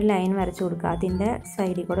തുണിയിലും ഒരു ലൈൻ വരച്ച് കൊടുക്കുക. അതിൻ്റെ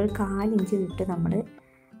സൈഡിൽ കൂടെ ഒരു 4 ഇഞ്ച് വിട്ട് നമ്മൾ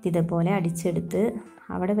ഇതുപോലെ അടിച്ചെടുത്ത്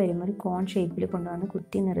അവിടെ വരുമ്പോൾ ഒരു കോൺ ഷേപ്പിൽ കൊണ്ടുവന്ന്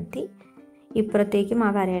കുത്തി നിർത്തി ഇപ്പുറത്തേക്കും ആ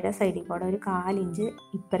വരയുടെ സൈഡിൽ കൂടെ ഒരു 4 ഇഞ്ച്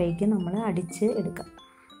ഇപ്പുറേക്ക് നമ്മൾ അടിച്ച് എടുക്കാം.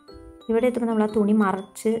 ഇവിടെ എത്തുമ്പോൾ നമ്മൾ ആ തുണി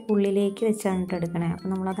മറച്ച് ഉള്ളിലേക്ക് വെച്ചാണ് എടുക്കണേ. അപ്പോൾ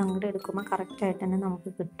നമ്മളത് അങ്ങോട്ട് എടുക്കുമ്പോൾ കറക്റ്റായിട്ട് തന്നെ നമുക്ക്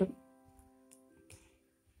കിട്ടും.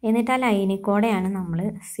 എന്നിട്ട് ആ ലൈനിൽ കൂടെയാണ് നമ്മൾ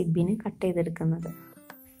സിബിന് കട്ട് ചെയ്തെടുക്കുന്നത്.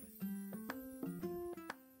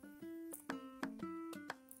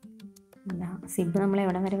 സിബ് നമ്മൾ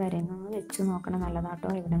എവിടെ വരെ വരുന്നതെന്ന് വെച്ച് നോക്കണം, നല്ലതാട്ടോ.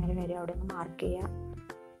 എവിടെ വരെ വരും അവിടെ ഒന്ന് മാർക്ക്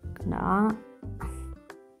ചെയ്യുക. ആ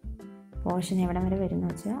പോർഷൻ എവിടെ വരെ വരുന്ന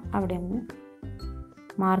വെച്ചാൽ അവിടെ ഒന്ന്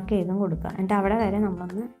മാർക്ക് ചെയ്തും കൊടുക്കുക. എന്നിട്ട് അവിടെ വരെ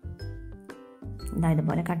നമ്മളൊന്ന്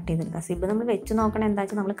ഇതുപോലെ കട്ട് ചെയ്തെടുക്കുക. സിബ് നമ്മൾ വെച്ച് നോക്കണം. എന്താ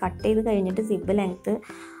വെച്ചാൽ നമ്മൾ കട്ട് ചെയ്ത് കഴിഞ്ഞിട്ട് സിബ് ലെങ്ത്ത്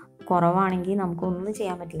കുറവാണെങ്കിൽ നമുക്കൊന്നും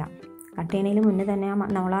ചെയ്യാൻ പറ്റില്ല. കട്ട് ചെയ്യുന്നതിന് മുന്നേ തന്നെ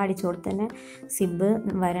നമ്മൾ അടിച്ചു കൊടുത്ത് തന്നെ സിബ്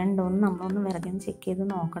വരണ്ടോന്ന് നമ്മളൊന്ന് വെറുതെ ഒന്ന് ചെക്ക് ചെയ്ത്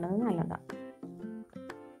നോക്കണത് നല്ലതാണ്.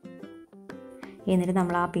 എന്നിട്ട്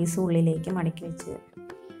നമ്മൾ ആ പീസ് ഉള്ളിലേക്ക് മടക്കി വെച്ച്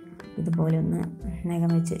ഇതുപോലെ ഒന്ന്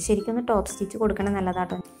നഖം വെച്ച് ശരിക്കും ഒന്ന് ടോപ്പ് സ്റ്റിച്ച് കൊടുക്കണം,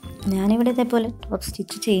 നല്ലതാട്ടോ. ഞാനിവിടെ ഇതേപോലെ ടോപ്പ്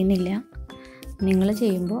സ്റ്റിച്ച് ചെയ്യുന്നില്ല. നിങ്ങൾ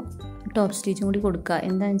ചെയ്യുമ്പോൾ ടോപ്പ് സ്റ്റിച്ചും കൂടി കൊടുക്കുക.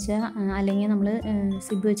 എന്താണെന്ന് വെച്ചാൽ അല്ലെങ്കിൽ നമ്മൾ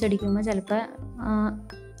സിബ് വെച്ച് അടിക്കുമ്പോൾ ചിലപ്പോൾ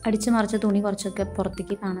അടിച്ച് മറിച്ച തുണി കുറച്ചൊക്കെ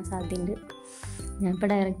പുറത്തേക്ക് കാണാൻ സാധ്യതയുണ്ട്. ഞാനിപ്പോൾ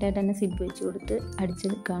ഡയറക്റ്റായിട്ട് തന്നെ സിബ് വെച്ച് കൊടുത്ത്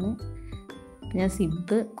അടിച്ചെടുക്കുകയാണ്. ഞാൻ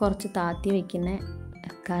സിബ് കുറച്ച് താത്തി വയ്ക്കുന്ന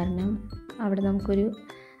കാരണം അവിടെ നമുക്കൊരു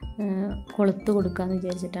കൊളുത്ത് കൊടുക്കാമെന്ന്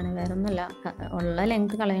വിചാരിച്ചിട്ടാണ്, വേറെ ഒന്നുമല്ല. ഉള്ള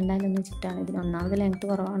ലെങ്ത്ത് കളയണ്ടെന്ന് വെച്ചിട്ടാണ്. ഇതിന് ഒന്നാമത് ലെങ്ത്ത്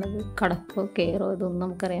കുറവാണത്, കടക്കോ കയറോ ഇതൊന്നും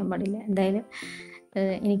നമുക്കറിയാൻ പാടില്ല. എന്തായാലും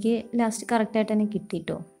എനിക്ക് ലാസ്റ്റ് കറക്റ്റായിട്ട് തന്നെ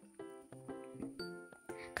കിട്ടിയിട്ടോ.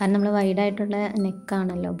 കാരണം നമ്മൾ വൈഡായിട്ടുള്ള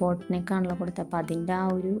നെക്കാണല്ലോ, ബോട്ട് നെക്കാണല്ലോ കൊടുത്തത്. അപ്പോൾ അതിൻ്റെ ആ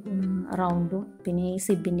ഒരു റൗണ്ടും പിന്നെ ഈ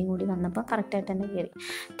സിബിൻ്റെയും കൂടി വന്നപ്പോൾ കറക്റ്റായിട്ട് തന്നെ കയറി.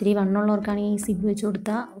 ഇത്തിരി വണ്ണമുള്ളവർക്കാണെങ്കിൽ ഈ സിബ് വെച്ച്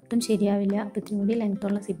കൊടുത്താൽ ഒട്ടും ശരിയാവില്ല. അപ്പോൾ ഇത്തിരി കൂടി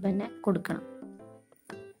ലെങ്ത്തുള്ള സിബ് തന്നെ കൊടുക്കണം.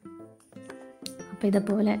 അപ്പോൾ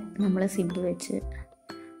ഇതുപോലെ നമ്മൾ സിബ് വെച്ച്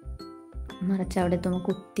മറിച്ച് അവിടെ എത്തുമ്പോൾ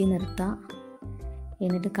കുത്തി നിർത്താം.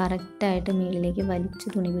 എന്നിട്ട് കറക്റ്റായിട്ട് മേളിലേക്ക് വലിച്ച്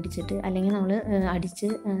തുണി പിടിച്ചിട്ട്, അല്ലെങ്കിൽ നമ്മൾ അടിച്ച്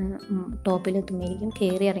ടോപ്പിലെത്തുമ്പോഴേക്കും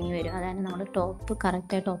കയറി ഇറങ്ങി വരും. അതായത് നമ്മൾ ടോപ്പ്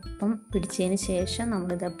കറക്റ്റായിട്ട് ഒപ്പം പിടിച്ചതിന് ശേഷം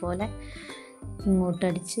നമ്മളിതേപോലെ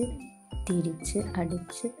ഇങ്ങോട്ടടിച്ച് തിരിച്ച്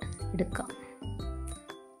അടിച്ച് എടുക്കാം.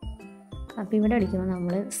 അപ്പോൾ ഇവിടെ അടിക്കുമ്പോൾ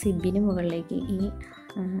നമ്മൾ സിബിന് മുകളിലേക്ക്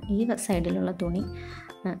ഈ സൈഡിലുള്ള തുണി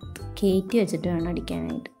കയറ്റി വെച്ചിട്ട് വേണം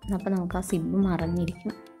അടിക്കാനായിട്ട്. അപ്പോൾ നമുക്ക് ആ സിബ്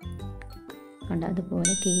മറഞ്ഞിരിക്കും. കണ്ട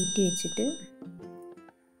അതുപോലെ കയറ്റി വെച്ചിട്ട്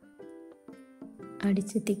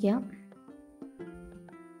അടിച്ചെത്തിക്കാം.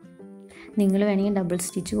 നിങ്ങൾ വേണമെങ്കിൽ ഡബിൾ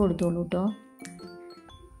സ്റ്റിച്ച് കൊടുത്തോളൂ കേട്ടോ.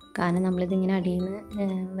 കാരണം നമ്മളിതിങ്ങനെ അടിയിൽ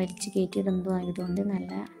നിന്ന് വലിച്ച് കയറ്റിയിടുന്നതും ആയതുകൊണ്ട്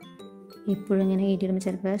നല്ല എപ്പോഴും ഇങ്ങനെ കയറ്റിയിടുമ്പോൾ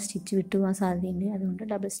ചിലപ്പോൾ സ്റ്റിച്ച് വിട്ടു പോകാൻ സാധ്യതയുണ്ട്. അതുകൊണ്ട്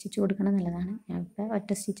ഡബിൾ സ്റ്റിച്ച് കൊടുക്കണം നല്ലതാണ്. ഞാനിപ്പോൾ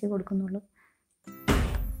ഒറ്റ സ്റ്റിച്ച് കൊടുക്കുന്നുള്ളൂ.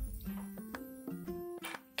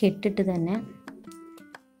 കെട്ടിട്ട് തന്നെ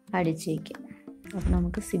അടിച്ച് വയ്ക്കുക. അപ്പോൾ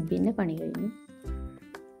നമുക്ക് സിബിൻ്റെ പണി കഴിഞ്ഞു.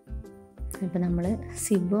 ഇപ്പോൾ നമ്മൾ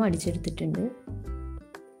സിബും അടിച്ചെടുത്തിട്ടുണ്ട്.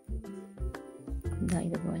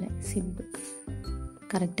 ഇതുപോലെ സിബ്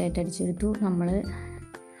കറക്റ്റായിട്ട് അടിച്ചെടുത്തു. നമ്മൾ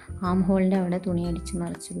ആം ഹോളിൻ്റെ അവിടെ തുണി അടിച്ച്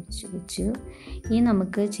മറിച്ച് വെച്ചു. ഇനി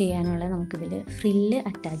നമുക്ക് ചെയ്യാനുള്ള നമുക്കിതിൽ ഫ്രില്ല്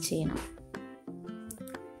അറ്റാച്ച് ചെയ്യണം.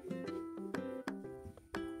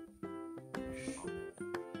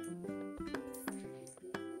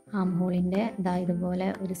 ആം ഹോളിൻ്റെ ഇതുപോലെ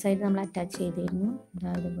ഒരു സൈഡ് നമ്മൾ അറ്റാച്ച് ചെയ്തിരുന്നു.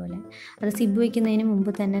 ഇതുപോലെ അത് സിബ് വയ്ക്കുന്നതിന് മുമ്പ്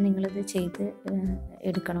തന്നെ നിങ്ങളിത് ചെയ്ത്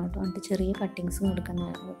എടുക്കണം കേട്ടോ. എന്നിട്ട് ചെറിയ കട്ടിങ്സും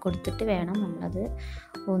കൊടുത്തിട്ട് വേണം നമ്മളത്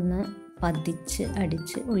ഒന്ന് പതിച്ച്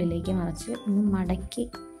അടിച്ച് ഉള്ളിലേക്ക് മറിച്ച് ഒന്ന് മടക്കി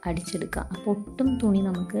അടിച്ചെടുക്കുക. അപ്പോൾ ഒട്ടും തുണി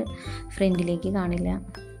നമുക്ക് ഫ്രണ്ടിലേക്ക് കാണില്ല.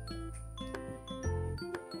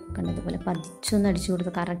 കണ്ടതുപോലെ പതിച്ചൊന്ന് അടിച്ചു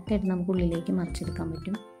കൊടുത്ത് കറക്റ്റായിട്ട് നമുക്ക് ഉള്ളിലേക്ക് മറിച്ചെടുക്കാൻ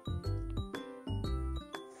പറ്റും.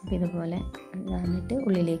 അപ്പോൾ ഇതുപോലെ വന്നിട്ട്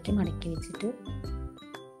ഉള്ളിലേക്ക് മടക്കി വെച്ചിട്ട്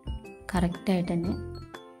കറക്റ്റായിട്ട് തന്നെ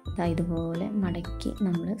ഇതുപോലെ മടക്കി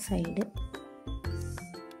നമ്മൾ സൈഡ്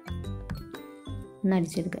ഒന്ന്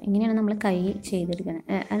അടിച്ചെടുക്കുക. ഇങ്ങനെയാണ് നമ്മൾ കൈ ചെയ്തെടുക്കുന്നത്.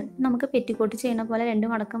 നമുക്ക് പെറ്റിക്കോട്ട് ചെയ്യുന്ന പോലെ രണ്ട്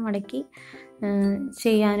മടക്കം മടക്കി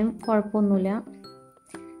ചെയ്യാനും കുഴപ്പമൊന്നുമില്ല.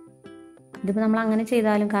 ഇതിപ്പോൾ നമ്മൾ അങ്ങനെ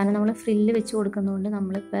ചെയ്താലും, കാരണം നമ്മൾ ഫ്രില്ല് വെച്ച് കൊടുക്കുന്നതുകൊണ്ട്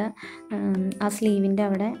നമ്മളിപ്പോൾ ആ സ്ലീവിൻ്റെ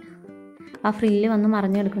അവിടെ ആ ഫ്രില്ല് വന്ന്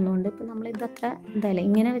മറിഞ്ഞെടുക്കുന്നതുകൊണ്ട് ഇപ്പോൾ നമ്മളിത് അത്ര ഇതല്ല.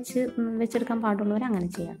 ഇങ്ങനെ വെച്ചെടുക്കാൻ പാടുള്ളവർ അങ്ങനെ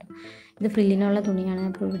ചെയ്യാം കേട്ടോ. ഇത് ഫ്രില്ലിനുള്ള തുണിയാണ്.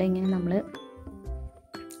 അപ്പോൾ ഇവിടെ ഇങ്ങനെ നമ്മൾ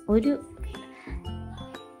ഒരു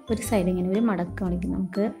സൈഡ് ഇങ്ങനെ ഒരു മടക്കം അടിക്കും.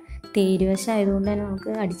 നമുക്ക് തേരുവശം ആയതുകൊണ്ട് തന്നെ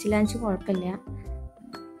നമുക്ക് അടിച്ചില്ലാന്ന് കുഴപ്പമില്ല.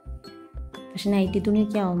 പക്ഷെ നൈറ്റി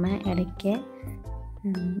തുണിയൊക്കെ ആവുമ്പോൾ ഇടയ്ക്ക്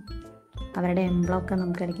അവരുടെ എംബ്ലമൊക്കെ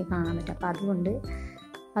നമുക്ക് ഇടയ്ക്ക് കാണാൻ പറ്റും. അപ്പോൾ അതുകൊണ്ട്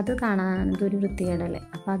അത് കാണാൻ ഇതൊരു വൃത്തികേടല്ലേ.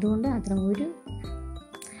 അപ്പോൾ അതുകൊണ്ട് അത്ര ഒരു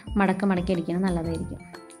മടക്കി അടിക്കണം നല്ലതായിരിക്കും.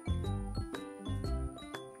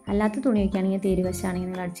 അല്ലാത്ത തുണിയൊക്കെ ആണെങ്കിൽ തേരുവശമാണെങ്കിൽ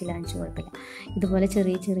നിങ്ങൾ അടിച്ചില്ലാന്ന് കുഴപ്പമില്ല. ഇതുപോലെ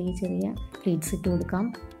ചെറിയ പ്ലീറ്റ്സ് ഇട്ട് കൊടുക്കാം.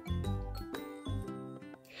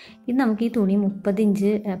 ഇത് നമുക്ക് ഈ തുണി 30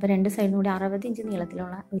 ഇഞ്ച്, അപ്പോൾ രണ്ട് സൈഡിലും കൂടി 60 ഇഞ്ച്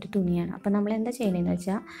നീളത്തിലുള്ള ഒരു തുണിയാണ്. അപ്പോൾ നമ്മൾ എന്താ ചെയ്യണമെന്ന്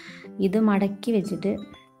വെച്ചാൽ ഇത് മടക്കി വെച്ചിട്ട്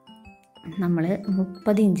നമ്മൾ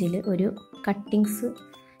 30 ഇഞ്ചിൽ ഒരു കട്ടിങ്സ്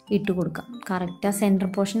ഇട്ട് കൊടുക്കാം. കറക്റ്റ് ആ സെൻറ്റർ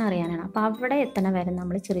പോർഷൻ അറിയാനാണ്. അപ്പോൾ അവിടെ എത്തണ വരെ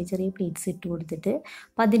നമ്മൾ ചെറിയ ചെറിയ പ്ലീറ്റ്സ് ഇട്ട് കൊടുത്തിട്ട്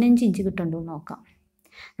 15 ഇഞ്ച് കിട്ടുന്നുണ്ടോ എന്ന് നോക്കാം.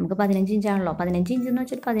 നമുക്ക് 15 ഇഞ്ചാണല്ലോ, 15 ഇഞ്ച് എന്ന്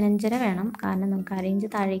വെച്ചാൽ 15.5 വേണം. കാരണം നമുക്ക് 1/2 ഇഞ്ച്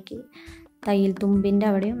താഴേക്ക് തയ്യൽ തുമ്പിൻ്റെ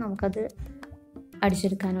അവിടെയും നമുക്കത്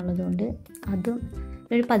അടിച്ചെടുക്കാനുള്ളത് കൊണ്ട് അതും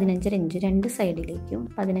ഒരു 15.5 ഇഞ്ച് 2 സൈഡിലേക്കും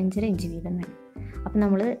 15.5 ഇഞ്ച് വീതം വേണം. അപ്പോൾ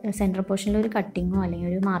നമ്മൾ സെൻറ്റർ പോർഷനിൽ ഒരു കട്ടിങ്ങോ അല്ലെങ്കിൽ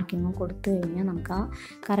ഒരു മാർക്കിങ്ങോ കൊടുത്തു കഴിഞ്ഞാൽ നമുക്ക് ആ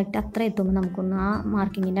കറക്റ്റ് അത്ര എത്തുമ്പോൾ നമുക്കൊന്ന് ആ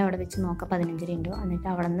മാർക്കിങ്ങിൻ്റെ അവിടെ വെച്ച് നോക്കാം 15.5 ഉണ്ടോ, എന്നിട്ട്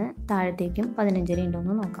അവിടെ നിന്ന് താഴത്തേക്കും 15.5 ഉണ്ടോ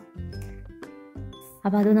എന്ന് നോക്കാം.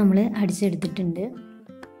 അപ്പോൾ അത് നമ്മൾ അടിച്ചെടുത്തിട്ടുണ്ട്.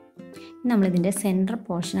 നമ്മളിതിൻ്റെ സെൻറ്റർ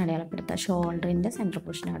പോർഷൻ അടയാളപ്പെടുത്തുക. ഷോൾഡറിൻ്റെ സെൻറ്റർ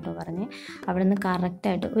പോർഷൻ കേട്ടോ പറഞ്ഞ് അവിടെ നിന്ന്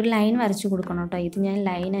കറക്റ്റായിട്ട് ഒരു ലൈൻ വരച്ച് കൊടുക്കണം കേട്ടോ. ഇത് ഞാൻ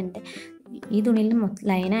ലൈൻ എൻ്റെ ഈ തുണിയിൽ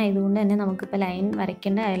ലൈൻ ആയതുകൊണ്ട് തന്നെ നമുക്കിപ്പോൾ ലൈൻ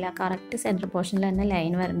വരയ്ക്കേണ്ട ആയില്ല. കറക്റ്റ് സെൻറ്റർ പോർഷനിൽ തന്നെ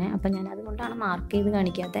ലൈൻ വരണേ. അപ്പോൾ ഞാൻ അതുകൊണ്ടാണ് മാർക്ക് ചെയ്ത്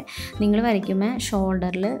കാണിക്കാത്തത്. നിങ്ങൾ വരയ്ക്കുമ്പോൾ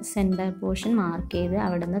ഷോൾഡറിൽ സെൻറ്റർ പോർഷൻ മാർക്ക് ചെയ്ത്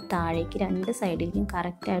അവിടെ നിന്ന് താഴേക്ക് 2 സൈഡിലേക്കും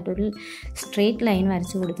കറക്റ്റായിട്ടൊരു സ്ട്രെയിറ്റ് ലൈൻ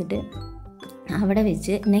വരച്ച് കൊടുത്തിട്ട് അവിടെ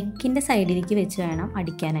വെച്ച് നെക്കിൻ്റെ സൈഡിലേക്ക് വെച്ച് വേണം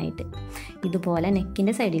അടിക്കാനായിട്ട്. ഇതുപോലെ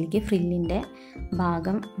നെക്കിൻ്റെ സൈഡിലേക്ക് ഫ്രില്ലിൻ്റെ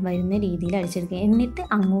ഭാഗം വരുന്ന രീതിയിൽ അടിച്ചെടുക്കുക. എന്നിട്ട്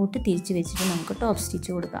അങ്ങോട്ട് തിരിച്ച് വെച്ചിട്ട് നമുക്ക് ടോപ്പ് സ്റ്റിച്ച്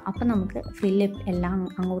കൊടുക്കുക. അപ്പോൾ നമുക്ക് ഫ്രില്ല് എല്ലാം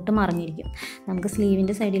അങ്ങോട്ട് മറിഞ്ഞിരിക്കും. നമുക്ക്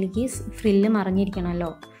സ്ലീവിൻ്റെ സൈഡിലേക്ക് ഫ്രില്ല് മറിഞ്ഞിരിക്കണമല്ലോ.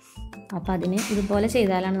 അപ്പോൾ അതിന് ഇതുപോലെ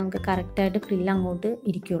ചെയ്താലാണ് നമുക്ക് കറക്റ്റായിട്ട് ഫ്രില്ല് അങ്ങോട്ട്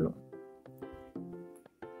ഇരിക്കുള്ളൂ.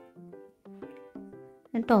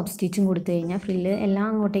 ടോപ്പ് സ്റ്റിച്ചും കൊടുത്തു കഴിഞ്ഞാൽ ഫ്രില്ല് എല്ലാം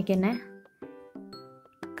അങ്ങോട്ടേക്ക് തന്നെ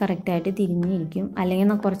കറക്റ്റായിട്ട് തിരിഞ്ഞിരിക്കും.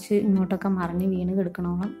 അല്ലെങ്കിൽ കുറച്ച് ഇങ്ങോട്ടൊക്കെ മറിഞ്ഞ് വീണ്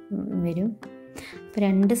കിടക്കണോളം വരും. അപ്പോൾ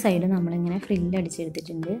 2 സൈഡ് നമ്മളിങ്ങനെ ഫ്രില്ല്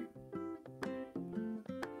അടിച്ചെടുത്തിട്ടുണ്ട്.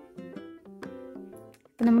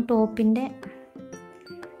 അപ്പോൾ നമ്മൾ ടോപ്പിൻ്റെ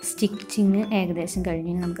സ്റ്റിച്ചിങ് ഏകദേശം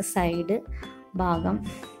കഴിഞ്ഞ് നമുക്ക് സൈഡ് ഭാഗം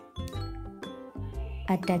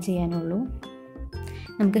അറ്റാച്ച് ചെയ്യാനുള്ളൂ.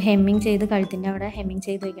 നമുക്ക് ഹെമ്മിങ് ചെയ്ത് കഴുത്തിൻ്റെ അവിടെ ഹെമ്മിങ്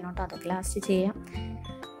ചെയ്ത് വയ്ക്കണം കേട്ടോ. അതൊക്കെ ലാസ്റ്റ് ചെയ്യാം.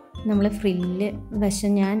 നമ്മൾ ഫ്രില്ല്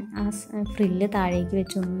വശം ഞാൻ ആ ഫ്രില്ല് താഴേക്ക്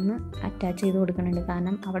വെച്ചൊന്ന് അറ്റാച്ച് ചെയ്ത് കൊടുക്കുന്നുണ്ട്.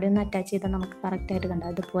 കാരണം അവിടെ ഒന്ന് അറ്റാച്ച് ചെയ്താൽ നമുക്ക് കറക്റ്റായിട്ട് കണ്ടാൽ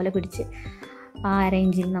അതുപോലെ പിടിച്ച് ആ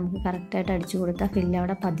റേഞ്ചിൽ നമുക്ക് കറക്റ്റായിട്ട് അടിച്ചു കൊടുത്താൽ ഫ്രില്ല്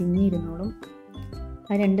അവിടെ പതിഞ്ഞിരുന്നോളും.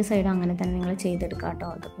 ആ 2 സൈഡും അങ്ങനെ തന്നെ നിങ്ങൾ ചെയ്തെടുക്കുക കേട്ടോ.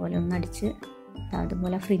 അതുപോലെ ഒന്ന് അടിച്ച്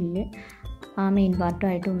അതുപോലെ ഫ്രില്ല് ആ മെയിൻ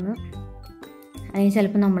പാർട്ടുമായിട്ടൊന്ന്, അല്ലെങ്കിൽ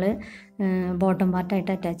ചിലപ്പോൾ നമ്മൾ ബോട്ടം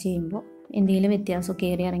പാർട്ടായിട്ട് അറ്റാച്ച് ചെയ്യുമ്പോൾ എന്തെങ്കിലും വ്യത്യാസമൊക്കെ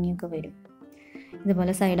കയറി ഇറങ്ങിയൊക്കെ വരും.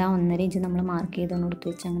 ഇതുപോലെ സൈഡ് ആ 1.5 ഇഞ്ച് നമ്മൾ മാർക്ക് ചെയ്തൊന്ന് കൊടുത്ത്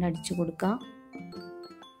വെച്ച് അങ്ങനെ അടിച്ചു കൊടുക്കുക.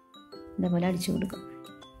 ഇതുപോലെ അടിച്ചു കൊടുക്കുക.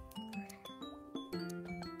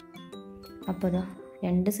 അപ്പോൾ ഇതാ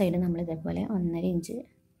 2 സൈഡ് നമ്മൾ ഇതേപോലെ 1.5 ഇഞ്ച്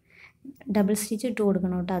ഡബിൾ സ്റ്റിച്ച് ഇട്ട്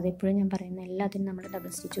കൊടുക്കണം കേട്ടോ. അതെപ്പോഴും ഞാൻ പറയുന്നത് എല്ലാത്തിനും നമ്മൾ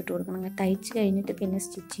ഡബിൾ സ്റ്റിച്ച് ഇട്ട് കൊടുക്കണം. അങ്ങനെ തയ്ച്ച് കഴിഞ്ഞിട്ട് പിന്നെ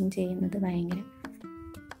സ്റ്റിച്ചിങ് ചെയ്യുന്നത് ഭയങ്കര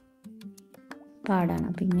പാടാണ്.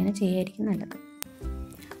 അപ്പോൾ ഇങ്ങനെ ചെയ്യായിരിക്കും നല്ലത്.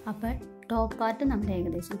 അപ്പോൾ ടോപ്പ് പാർട്ട് നമ്മൾ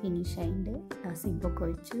ഏകദേശം ഫിനിഷ് ആയിട്ട് സിബൊക്കെ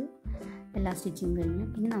വെച്ച് എല്ലാ സ്റ്റിച്ചിങ് കഴിഞ്ഞു.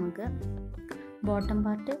 ഇനി നമുക്ക് ബോട്ടം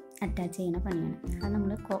പാർട്ട് അറ്റാച്ച് ചെയ്യുന്ന പണിയാണ്. അത്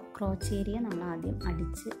നമ്മൾ ക്രോച്ച് ഏരിയ നമ്മൾ ആദ്യം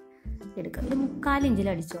അടിച്ച് എടുക്കുക. ഒരു 3/4 ഇഞ്ചിൽ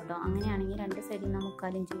അടിച്ചു കേട്ടോ. അങ്ങനെയാണെങ്കിൽ 2 സൈഡിൽ നിന്ന്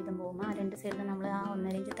 3/4 ഇഞ്ച് വീതം പോകുമ്പോൾ ആ 2 സൈഡിൽ നമ്മൾ ആ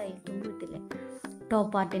 1.5 ഇഞ്ച് തയ്യൽ തുമ്പ് കിട്ടില്ലേ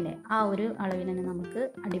ടോപ്പ് പാർട്ടിൻ്റെ ആ ഒരു അളവിൽ തന്നെ നമുക്ക്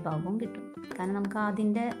അടിഭാഗവും കിട്ടും. കാരണം നമുക്ക്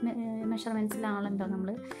അതിൻ്റെ മെഷർമെൻറ്റ്സിലാണല്ലോ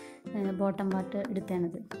നമ്മൾ ബോട്ടം പാർട്ട്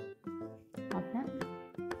എടുത്തേണത്. അപ്പം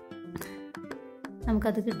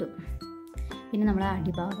നമുക്കത് കിട്ടും. പിന്നെ നമ്മൾ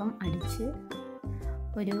അടിഭാഗം അടിച്ച്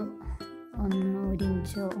ഒരു 1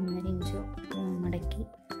 ഇഞ്ചോ 1.5 ഇഞ്ചോ മടക്കി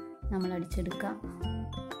നമ്മൾ അടിച്ചെടുക്കുക.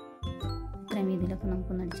 ഇത്രയും വീതിയിലൊക്കെ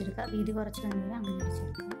നമുക്കൊന്ന് അടിച്ചെടുക്കുക. വീതി കുറച്ച് വേണമെങ്കിൽ അങ്ങനെ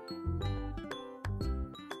അടിച്ചെടുക്കുക.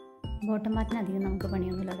 ബോട്ടം പാർട്ടിന് അധികം നമുക്ക്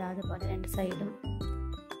പണിയൊന്നുമില്ല. അതുപോലെ 2 സൈഡും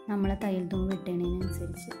നമ്മളെ തയ്യൽ തുമ്പ്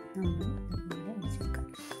ഇട്ടതിനനുസരിച്ച് നമ്മൾ അതുപോലെ അടിച്ചെടുക്കുക.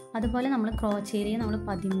 അതുപോലെ നമ്മൾ ക്രോച്ച് ഏരിയ നമ്മൾ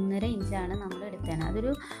 13.5 ഇഞ്ചാണ് നമ്മൾ എടുത്തത്.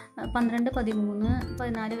 അതൊരു 12, 13,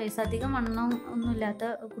 14 വയസ്സ് അധികം വണ്ണം ഒന്നുമില്ലാത്ത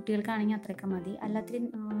കുട്ടികൾക്കാണെങ്കിൽ അത്രയൊക്കെ മതി. അല്ലാത്തിരി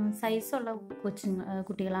സൈസുള്ള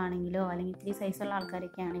കുട്ടികളാണെങ്കിലോ അല്ലെങ്കിൽ ഇത്തിരി സൈസുള്ള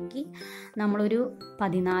ആൾക്കാരൊക്കെ ആണെങ്കിൽ നമ്മളൊരു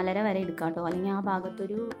 14.5 വരെ എടുക്കാം കേട്ടോ. അല്ലെങ്കിൽ ആ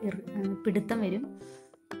ഭാഗത്തൊരു പിടുത്തം വരും.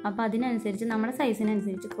 അപ്പോൾ അതിനനുസരിച്ച് നമ്മുടെ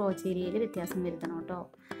സൈസിനനുസരിച്ച് ക്രോച്ച് ഏരിയയിൽ വ്യത്യാസം വരുത്തണം കേട്ടോ.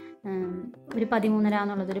 ഒരു 13.5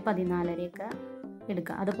 എന്നുള്ളത് ഒരു 14.5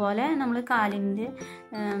 എടുക്കുക. അതുപോലെ നമ്മൾ കാലിൻ്റെ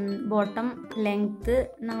ബോട്ടം ലെങ്ത്ത്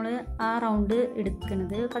നമ്മൾ ആ റൗണ്ട്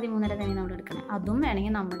എടുക്കുന്നത് 13.5 തന്നെ നമ്മൾ എടുക്കണം. അതും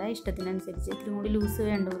വേണമെങ്കിൽ നമ്മുടെ ഇഷ്ടത്തിനനുസരിച്ച് ഇത്തിരി കൂടി ലൂസ്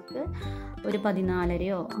വേണ്ടവർക്ക് ഒരു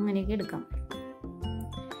 14.5 അങ്ങനെയൊക്കെ എടുക്കാം.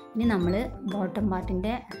 ഇനി നമ്മൾ ബോട്ടം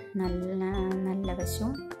പാർട്ടിൻ്റെ നല്ല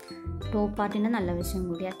വശവും ടോപ്പ് പാർട്ടിൻ്റെ നല്ല വശവും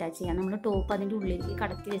കൂടി അറ്റാച്ച് ചെയ്യാം. നമ്മൾ ടോപ്പ് അതിൻ്റെ ഉള്ളിലേക്ക്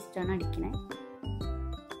കടത്തി വെച്ചിട്ടാണ് അടിക്കണേ.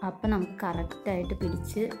 അപ്പം നമുക്ക് കറക്റ്റായിട്ട്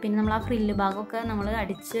പിടിച്ച്, പിന്നെ നമ്മൾ ആ ഫ്രില്ല് ഭാഗമൊക്കെ നമ്മൾ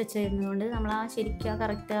അടിച്ച് വെച്ചിരുന്നതുകൊണ്ട് നമ്മൾ ആ ശരിക്കും ആ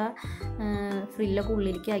കറക്റ്റ് ആ ഫ്രില്ലൊക്കെ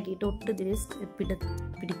ഉള്ളിലേക്ക് ആക്കിയിട്ട് ഒട്ടുതിൽ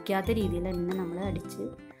പിടിക്കാത്ത രീതിയിൽ തന്നെ നമ്മൾ അടിച്ച്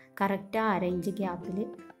കറക്റ്റ് ആ 1/2 ഇഞ്ച് ഗ്യാപ്പിൽ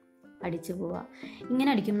അടിച്ചു പോവുക. ഇങ്ങനെ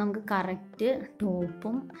അടിക്കുമ്പോൾ നമുക്ക് കറക്റ്റ്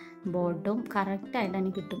ടോപ്പും ബോട്ടും കറക്റ്റായിട്ട്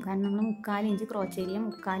തന്നെ കിട്ടും. കാരണം നമ്മൾ 3/4 ഇഞ്ച് ക്രോച്ച് ഏരിയ,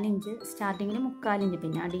 3/4 ഇഞ്ച് സ്റ്റാർട്ടിങ്ങിൽ 3/4 ഇഞ്ച്,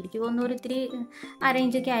 പിന്നെ അടിയിലേക്ക് പോകുന്നവർ ഇത്തിരി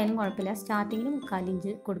അരയിഞ്ചൊക്കെ ആയാലും കുഴപ്പമില്ല, സ്റ്റാർട്ടിങ്ങിൽ 3/4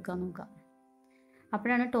 ഇഞ്ച് കൊടുക്കാൻ നോക്കുക.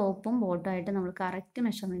 അപ്പോഴാണ് ടോപ്പും ബോട്ടും ആയിട്ട് നമ്മൾ കറക്റ്റ്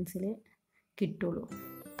മെഷർമെൻറ്റ്സിൽ കിട്ടുള്ളൂ.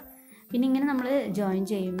 പിന്നെ ഇങ്ങനെ നമ്മൾ ജോയിൻ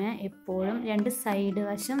ചെയ്യുമ്പോൾ എപ്പോഴും 2 സൈഡ്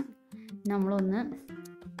വശം നമ്മളൊന്ന്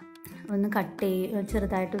കട്ട്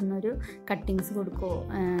ചെറുതായിട്ടൊന്നൊരു കട്ടിങ്സ് കൊടുക്കുകയോ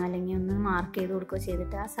അല്ലെങ്കിൽ ഒന്ന് മാർക്ക് ചെയ്ത് കൊടുക്കുകയോ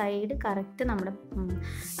ചെയ്തിട്ട് ആ സൈഡ് കറക്റ്റ് നമ്മുടെ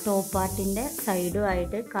ടോപ്പ് പാർട്ടിൻ്റെ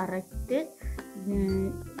സൈഡുമായിട്ട് കറക്റ്റ്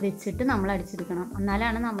വെച്ചിട്ട് നമ്മൾ അടിച്ചെടുക്കണം.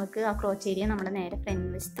 എന്നാലാണ് നമുക്ക് ആ ക്രോച്ച് ഏരിയ നമ്മുടെ നേരെ ഫ്രണ്ട്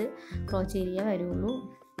വശത്ത് ക്രോച്ച് ഏരിയ വരുള്ളൂ.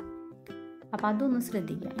 അപ്പോൾ അതൊന്ന്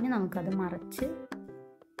ശ്രദ്ധിക്കുക. ഇനി നമുക്കത് മറച്ച്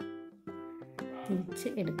തിരിച്ച്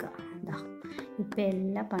എടുക്കുക. ഇതാ ഇപ്പോൾ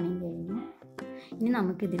എല്ലാ പണിയും കഴിഞ്ഞു. ഇനി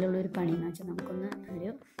നമുക്ക് ഇതിലുള്ളൊരു പണിയെന്ന് വെച്ചാൽ നമുക്കൊന്ന്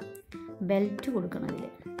ഒരു ബെൽറ്റ് കൊടുക്കണം അതിൽ.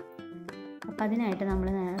 അപ്പോൾ അതിനായിട്ട് നമ്മൾ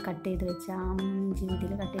കട്ട് ചെയ്ത് വെച്ച 5 ഇഞ്ച്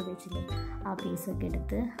വീതിയിൽ കട്ട് ചെയ്ത് വെച്ചില്ലേ ആ പീസൊക്കെ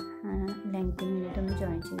എടുത്ത് ലെങ്ത്തിന് വേണ്ടിയിട്ടൊന്ന്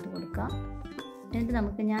ജോയിൻ ചെയ്ത് കൊടുക്കുക. എന്നിട്ട്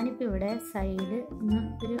നമുക്ക് ഞാനിപ്പോൾ ഇവിടെ സൈഡ് ഒന്ന്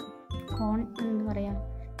ഒരു കോൺ എന്താ പറയുക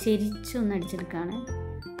ചെരിച്ചൊന്ന് അടിച്ചെടുക്കുകയാണ്.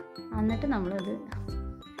 എന്നിട്ട് നമ്മളത്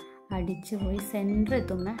അടിച്ച് പോയി സെൻറ്റർ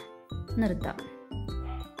എത്തുമ്പോൾ നിർത്താം.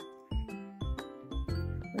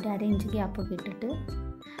 ഒരു 1/2 ഇഞ്ച് ഗ്യാപ്പൊക്കെ ഇട്ടിട്ട്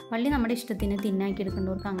വള്ളി നമ്മുടെ ഇഷ്ടത്തിന് തിന്നാക്കി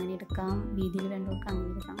എടുക്കേണ്ടവർക്ക് അങ്ങനെ എടുക്കാം, വീതിയിൽ വേണ്ടവർക്ക് അങ്ങനെ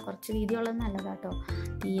എടുക്കാം. കുറച്ച് വീതിയുള്ളത് നല്ലതാട്ടോ.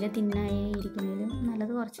 തീരെ തിന്നായി ഇരിക്കുന്നതിലും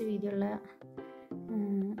നല്ലത് കുറച്ച് വീതിയുള്ള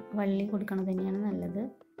വള്ളി കൊടുക്കണം തന്നെയാണ് നല്ലത്.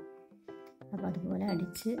 അപ്പോൾ അതുപോലെ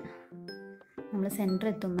അടിച്ച് നമ്മൾ സെൻറ്റർ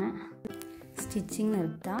എത്തുമ്പോൾ സ്റ്റിച്ചിങ്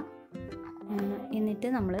നിർത്താം. എന്നിട്ട്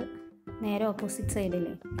നമ്മൾ നേരെ ഓപ്പോസിറ്റ്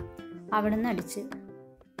സൈഡിലെ അവിടെ നിന്ന് അടിച്ച്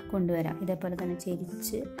കൊണ്ടുവരാം. ഇതേപോലെ തന്നെ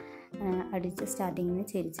ചെരിച്ച് അടിച്ച് സ്റ്റാർട്ടിങ്ങിൽ നിന്ന്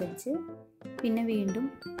ചെരിച്ചടിച്ച് പിന്നെ വീണ്ടും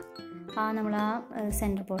നമ്മൾ ആ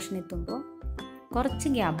സെൻറ്റർ പോർഷൻ എത്തുമ്പോൾ കുറച്ച്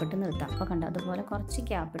ഗ്യാപ്പ് ഇട്ട് നിർത്താം. അപ്പോൾ കണ്ടോ അതുപോലെ കുറച്ച്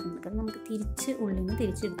ഗ്യാപ്പ് ഇട്ട് നിർത്താം. നമുക്ക് തിരിച്ച് ഉള്ളിൽ നിന്ന്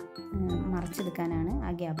തിരിച്ച് മറിച്ചെടുക്കാനാണ്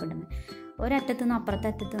ആ ഗ്യാപ്പ് ഇടുന്നത്. ഒരറ്റത്തു നിന്ന് അപ്പുറത്തെ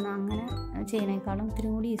അറ്റത്തു നിന്ന് അങ്ങനെ ചെയ്യുന്നതിനേക്കാളും ഇത്തിരി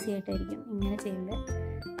കൂടി ഈസി ആയിട്ടായിരിക്കും ഇങ്ങനെ ചെയ്യുമ്പോൾ.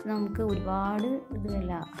 നമുക്ക് ഒരുപാട്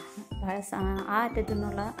ഇതല്ല, ആ അറ്റത്തു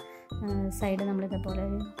നിന്നുള്ള സൈഡ് നമ്മളിതേപോലെ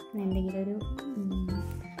എന്തെങ്കിലും ഒരു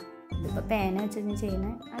ഇപ്പോൾ പേന വെച്ച്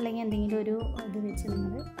ചെയ്യുന്നത് അല്ലെങ്കിൽ എന്തെങ്കിലും ഒരു ഇത് വെച്ച്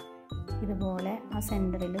നമ്മൾ ഇതുപോലെ ആ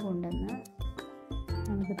സെൻറ്ററിൽ കൊണ്ടുവന്ന്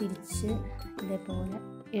നമുക്ക് തിരിച്ച് ഇതേപോലെ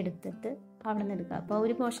എടുത്തിട്ട് അവിടെ നിന്ന് എടുക്കുക. അപ്പോൾ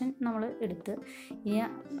ഒരു പോർഷൻ നമ്മൾ എടുത്ത് ഈ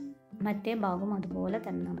മറ്റേ ഭാഗം അതുപോലെ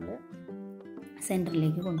തന്നെ നമ്മൾ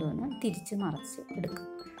സെൻറ്ററിലേക്ക് കൊണ്ടുവന്ന് തിരിച്ച് മറച്ച് എടുക്കും.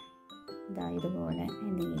 ഇതാ ഇതുപോലെ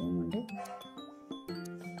എന്തെങ്കിലും കൊണ്ട്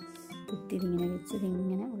കുത്തി ഇതിങ്ങനെ വെച്ച്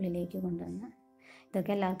ഇതിങ്ങനെ ഉള്ളിലേക്ക് കൊണ്ടുവന്ന്,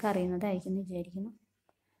 ഇതൊക്കെ എല്ലാവർക്കും അറിയുന്നതായിരിക്കും എന്ന് വിചാരിക്കുന്നു.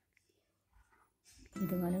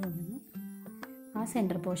 ഇതുപോലെ കൊണ്ടുവന്ന് ആ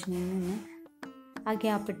സെൻറ്റർ പോർഷനിൽ നിന്ന് ആ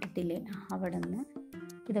ഗ്യാപ്പ് ഇട്ടിട്ടില്ലേ അവിടെ നിന്ന്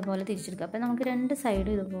ഇതുപോലെ തിരിച്ചെടുക്കുക. അപ്പോൾ നമുക്ക് 2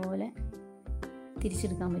 സൈഡും ഇതുപോലെ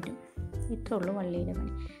തിരിച്ചെടുക്കാൻ പറ്റും. ഇത്രേ ഉള്ളൂ വള്ളിയുടെ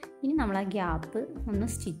പണി. ഇനി നമ്മൾ ആ ഗ്യാപ്പ് ഒന്ന്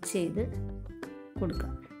സ്റ്റിച്ച് ചെയ്ത് കൊടുക്കുക.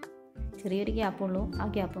 ചെറിയൊരു ഗ്യാപ്പുള്ളൂ, ആ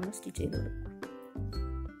ഗ്യാപ്പ് ഒന്ന് സ്റ്റിച്ച് ചെയ്ത് കൊടുക്കുക.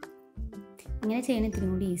 ഇങ്ങനെ ചെയ്യുന്ന ഇത്തിരി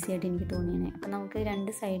കൂടി ഈസി ആയിട്ട് എനിക്ക് തോന്നിയാണ്. അപ്പോൾ നമുക്ക്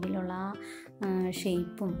 2 സൈഡിലുള്ള ആ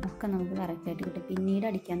ഷേപ്പും ഒക്കെ നമുക്ക് കറക്റ്റായിട്ട് കിട്ടും. പിന്നീട്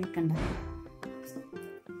അടിക്കാൻ നിൽക്കണ്ട.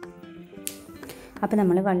 അപ്പോൾ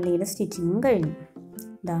നമ്മൾ വള്ളിയുടെ സ്റ്റിച്ചിങ്ങും കഴിഞ്ഞു.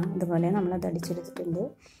 ഇതാ ഇതുപോലെ നമ്മളത് അടിച്ചെടുത്തിട്ടുണ്ട്.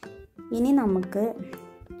 ഇനി നമുക്ക്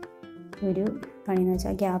ഒരു പണിയെന്ന്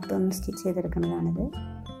വെച്ചാൽ ഗ്യാപ്പ് ഒന്ന് സ്റ്റിച്ച് ചെയ്തെടുക്കേണ്ടതാണിത്.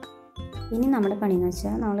 ഇനി നമ്മുടെ പണിയെന്ന്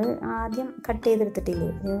വെച്ചാൽ നമ്മൾ ആദ്യം കട്ട് ചെയ്തെടുത്തിട്ടില്ലേ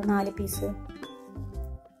ഒരു 4 പീസ്,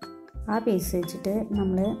 ആ പീസ് വെച്ചിട്ട്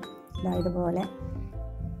നമ്മൾ ഇതാ ഇതുപോലെ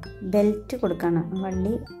ബെൽറ്റ് കൊടുക്കണം.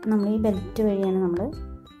 വള്ളി നമ്മൾ ഈ ബെൽറ്റ് വഴിയാണ് നമ്മൾ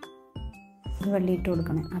ഈ വള്ളി ഇട്ട്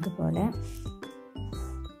കൊടുക്കണം. അതുപോലെ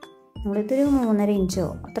നമ്മളിതൊരു 3.5 ഇഞ്ചോ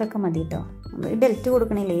അത്രയൊക്കെ മതി കേട്ടോ. നമ്മൾ ഈ ബെൽറ്റ്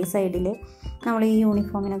കൊടുക്കണില്ലേ ഈ സൈഡിൽ നമ്മൾ ഈ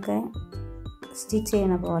യൂണിഫോമിനൊക്കെ സ്റ്റിച്ച്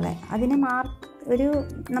ചെയ്യണ പോലെ അതിന് ഒരു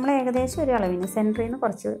നമ്മൾ ഏകദേശം ഒരു അളവിന് സെൻറ്ററിൽ നിന്ന്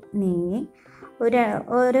കുറച്ച് നീങ്ങി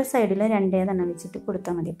ഓരോ സൈഡിലും 2 തന്നെ വെച്ചിട്ട്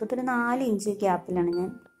കൊടുത്താൽ മതി. ഇപ്പോൾ ഇതൊരു 4 ഇഞ്ച് ഗ്യാപ്പിലാണ് ഞാൻ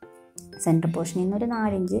സെൻറ്റർ പോർഷനിൽ നിന്ന് ഒരു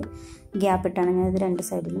 4 ഇഞ്ച് ഗ്യാപ്പ് ഇട്ടാണ് ഞാൻ ഇത് 2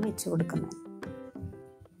 സൈഡിലും വെച്ച് കൊടുക്കുന്നത്.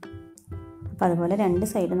 അപ്പോൾ അതുപോലെ 2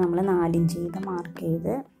 സൈഡ് നമ്മൾ 4 ഇഞ്ച് വീതം മാർക്ക്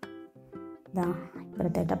ചെയ്ത് ഇതാ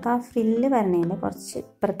ഇപ്പുറത്തായിട്ട്. അപ്പോൾ ആ ഫ്രില്ല് വരണേൻ്റെ കുറച്ച്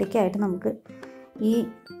ഇപ്പുറത്തേക്കായിട്ട് നമുക്ക് ഈ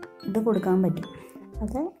ഇത് കൊടുക്കാൻ പറ്റും.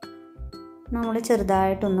 അത് നമ്മൾ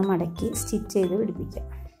ചെറുതായിട്ടൊന്ന് മടക്കി സ്റ്റിച്ച് ചെയ്ത് പിടിപ്പിക്കുക.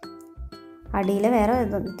 അടിയിൽ വേറെ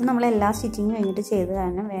ഇത് നമ്മളെല്ലാ സ്റ്റിച്ചിങ് കഴിഞ്ഞിട്ട് ചെയ്ത്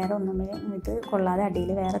കാരണം വേറെ ഒന്നും ഇത് കൊള്ളാതെ അടിയിൽ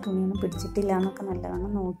വേറെ തുണിയൊന്നും പിടിച്ചിട്ടില്ല എന്നൊക്കെ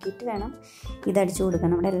നല്ലവണ്ണം നോക്കിയിട്ട് വേണം ഇതടിച്ചു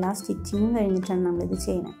കൊടുക്കാൻ. നമ്മുടെ എല്ലാ സ്റ്റിച്ചിങ്ങും കഴിഞ്ഞിട്ടാണ് നമ്മളിത്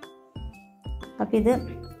ചെയ്യുന്നത്. അപ്പോൾ ഇത്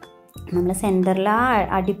നമ്മൾ സെൻറ്ററിൽ ആ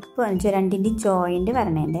അടിപ്പ് 2 ജോയിൻറ്റ്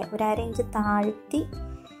വരണേൻ്റെ ഒരു 1/2 ഇഞ്ച് താഴ്ത്തി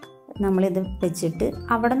നമ്മളിത് വെച്ചിട്ട്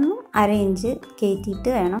അവിടെ നിന്നും 1/2 ഇഞ്ച് കയറ്റിയിട്ട്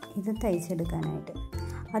വേണം ഇത് തയ്ച്ചെടുക്കാനായിട്ട്.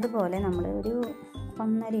 അതുപോലെ നമ്മൾ ഒരു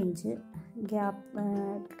 1.5 ഇഞ്ച് ഗ്യാപ്പ്,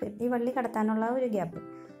 ഈ വള്ളി കടത്താനുള്ള ഒരു ഗ്യാപ്പ്.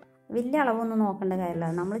 വലിയ അളവൊന്നും നോക്കേണ്ട കാര്യമില്ല.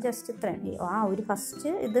 നമ്മൾ ജസ്റ്റ് ഇത്ര ഒരു ഫസ്റ്റ്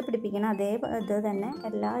ഇത് പിടിപ്പിക്കണം, അതേ ഇത് തന്നെ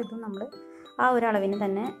എല്ലാ ഇതും നമ്മൾ ആ ഒരു അളവിന്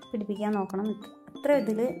തന്നെ പിടിപ്പിക്കാൻ നോക്കണം. അത്ര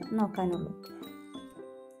ഇതിൽ നോക്കാനുള്ളൂ.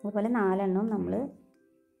 അതുപോലെ 4 എണ്ണം നമ്മൾ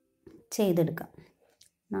ചെയ്തെടുക്കാം.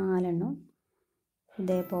 4 എണ്ണം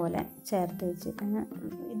ഇതേപോലെ ചേർത്ത് വെച്ച്.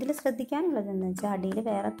 ഇതിൽ ശ്രദ്ധിക്കാനുള്ളത് എന്ന് വെച്ചാൽ അടിയിൽ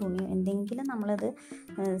വേറെ തുണിയോ എന്തെങ്കിലും നമ്മളത്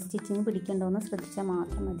സ്റ്റിച്ചിങ് പിടിക്കണ്ടോയെന്ന് ശ്രദ്ധിച്ചാൽ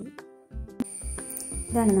മാത്രം മതി.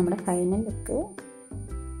 ഇതാണ് നമ്മുടെ final look.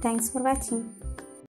 Thanks for watching.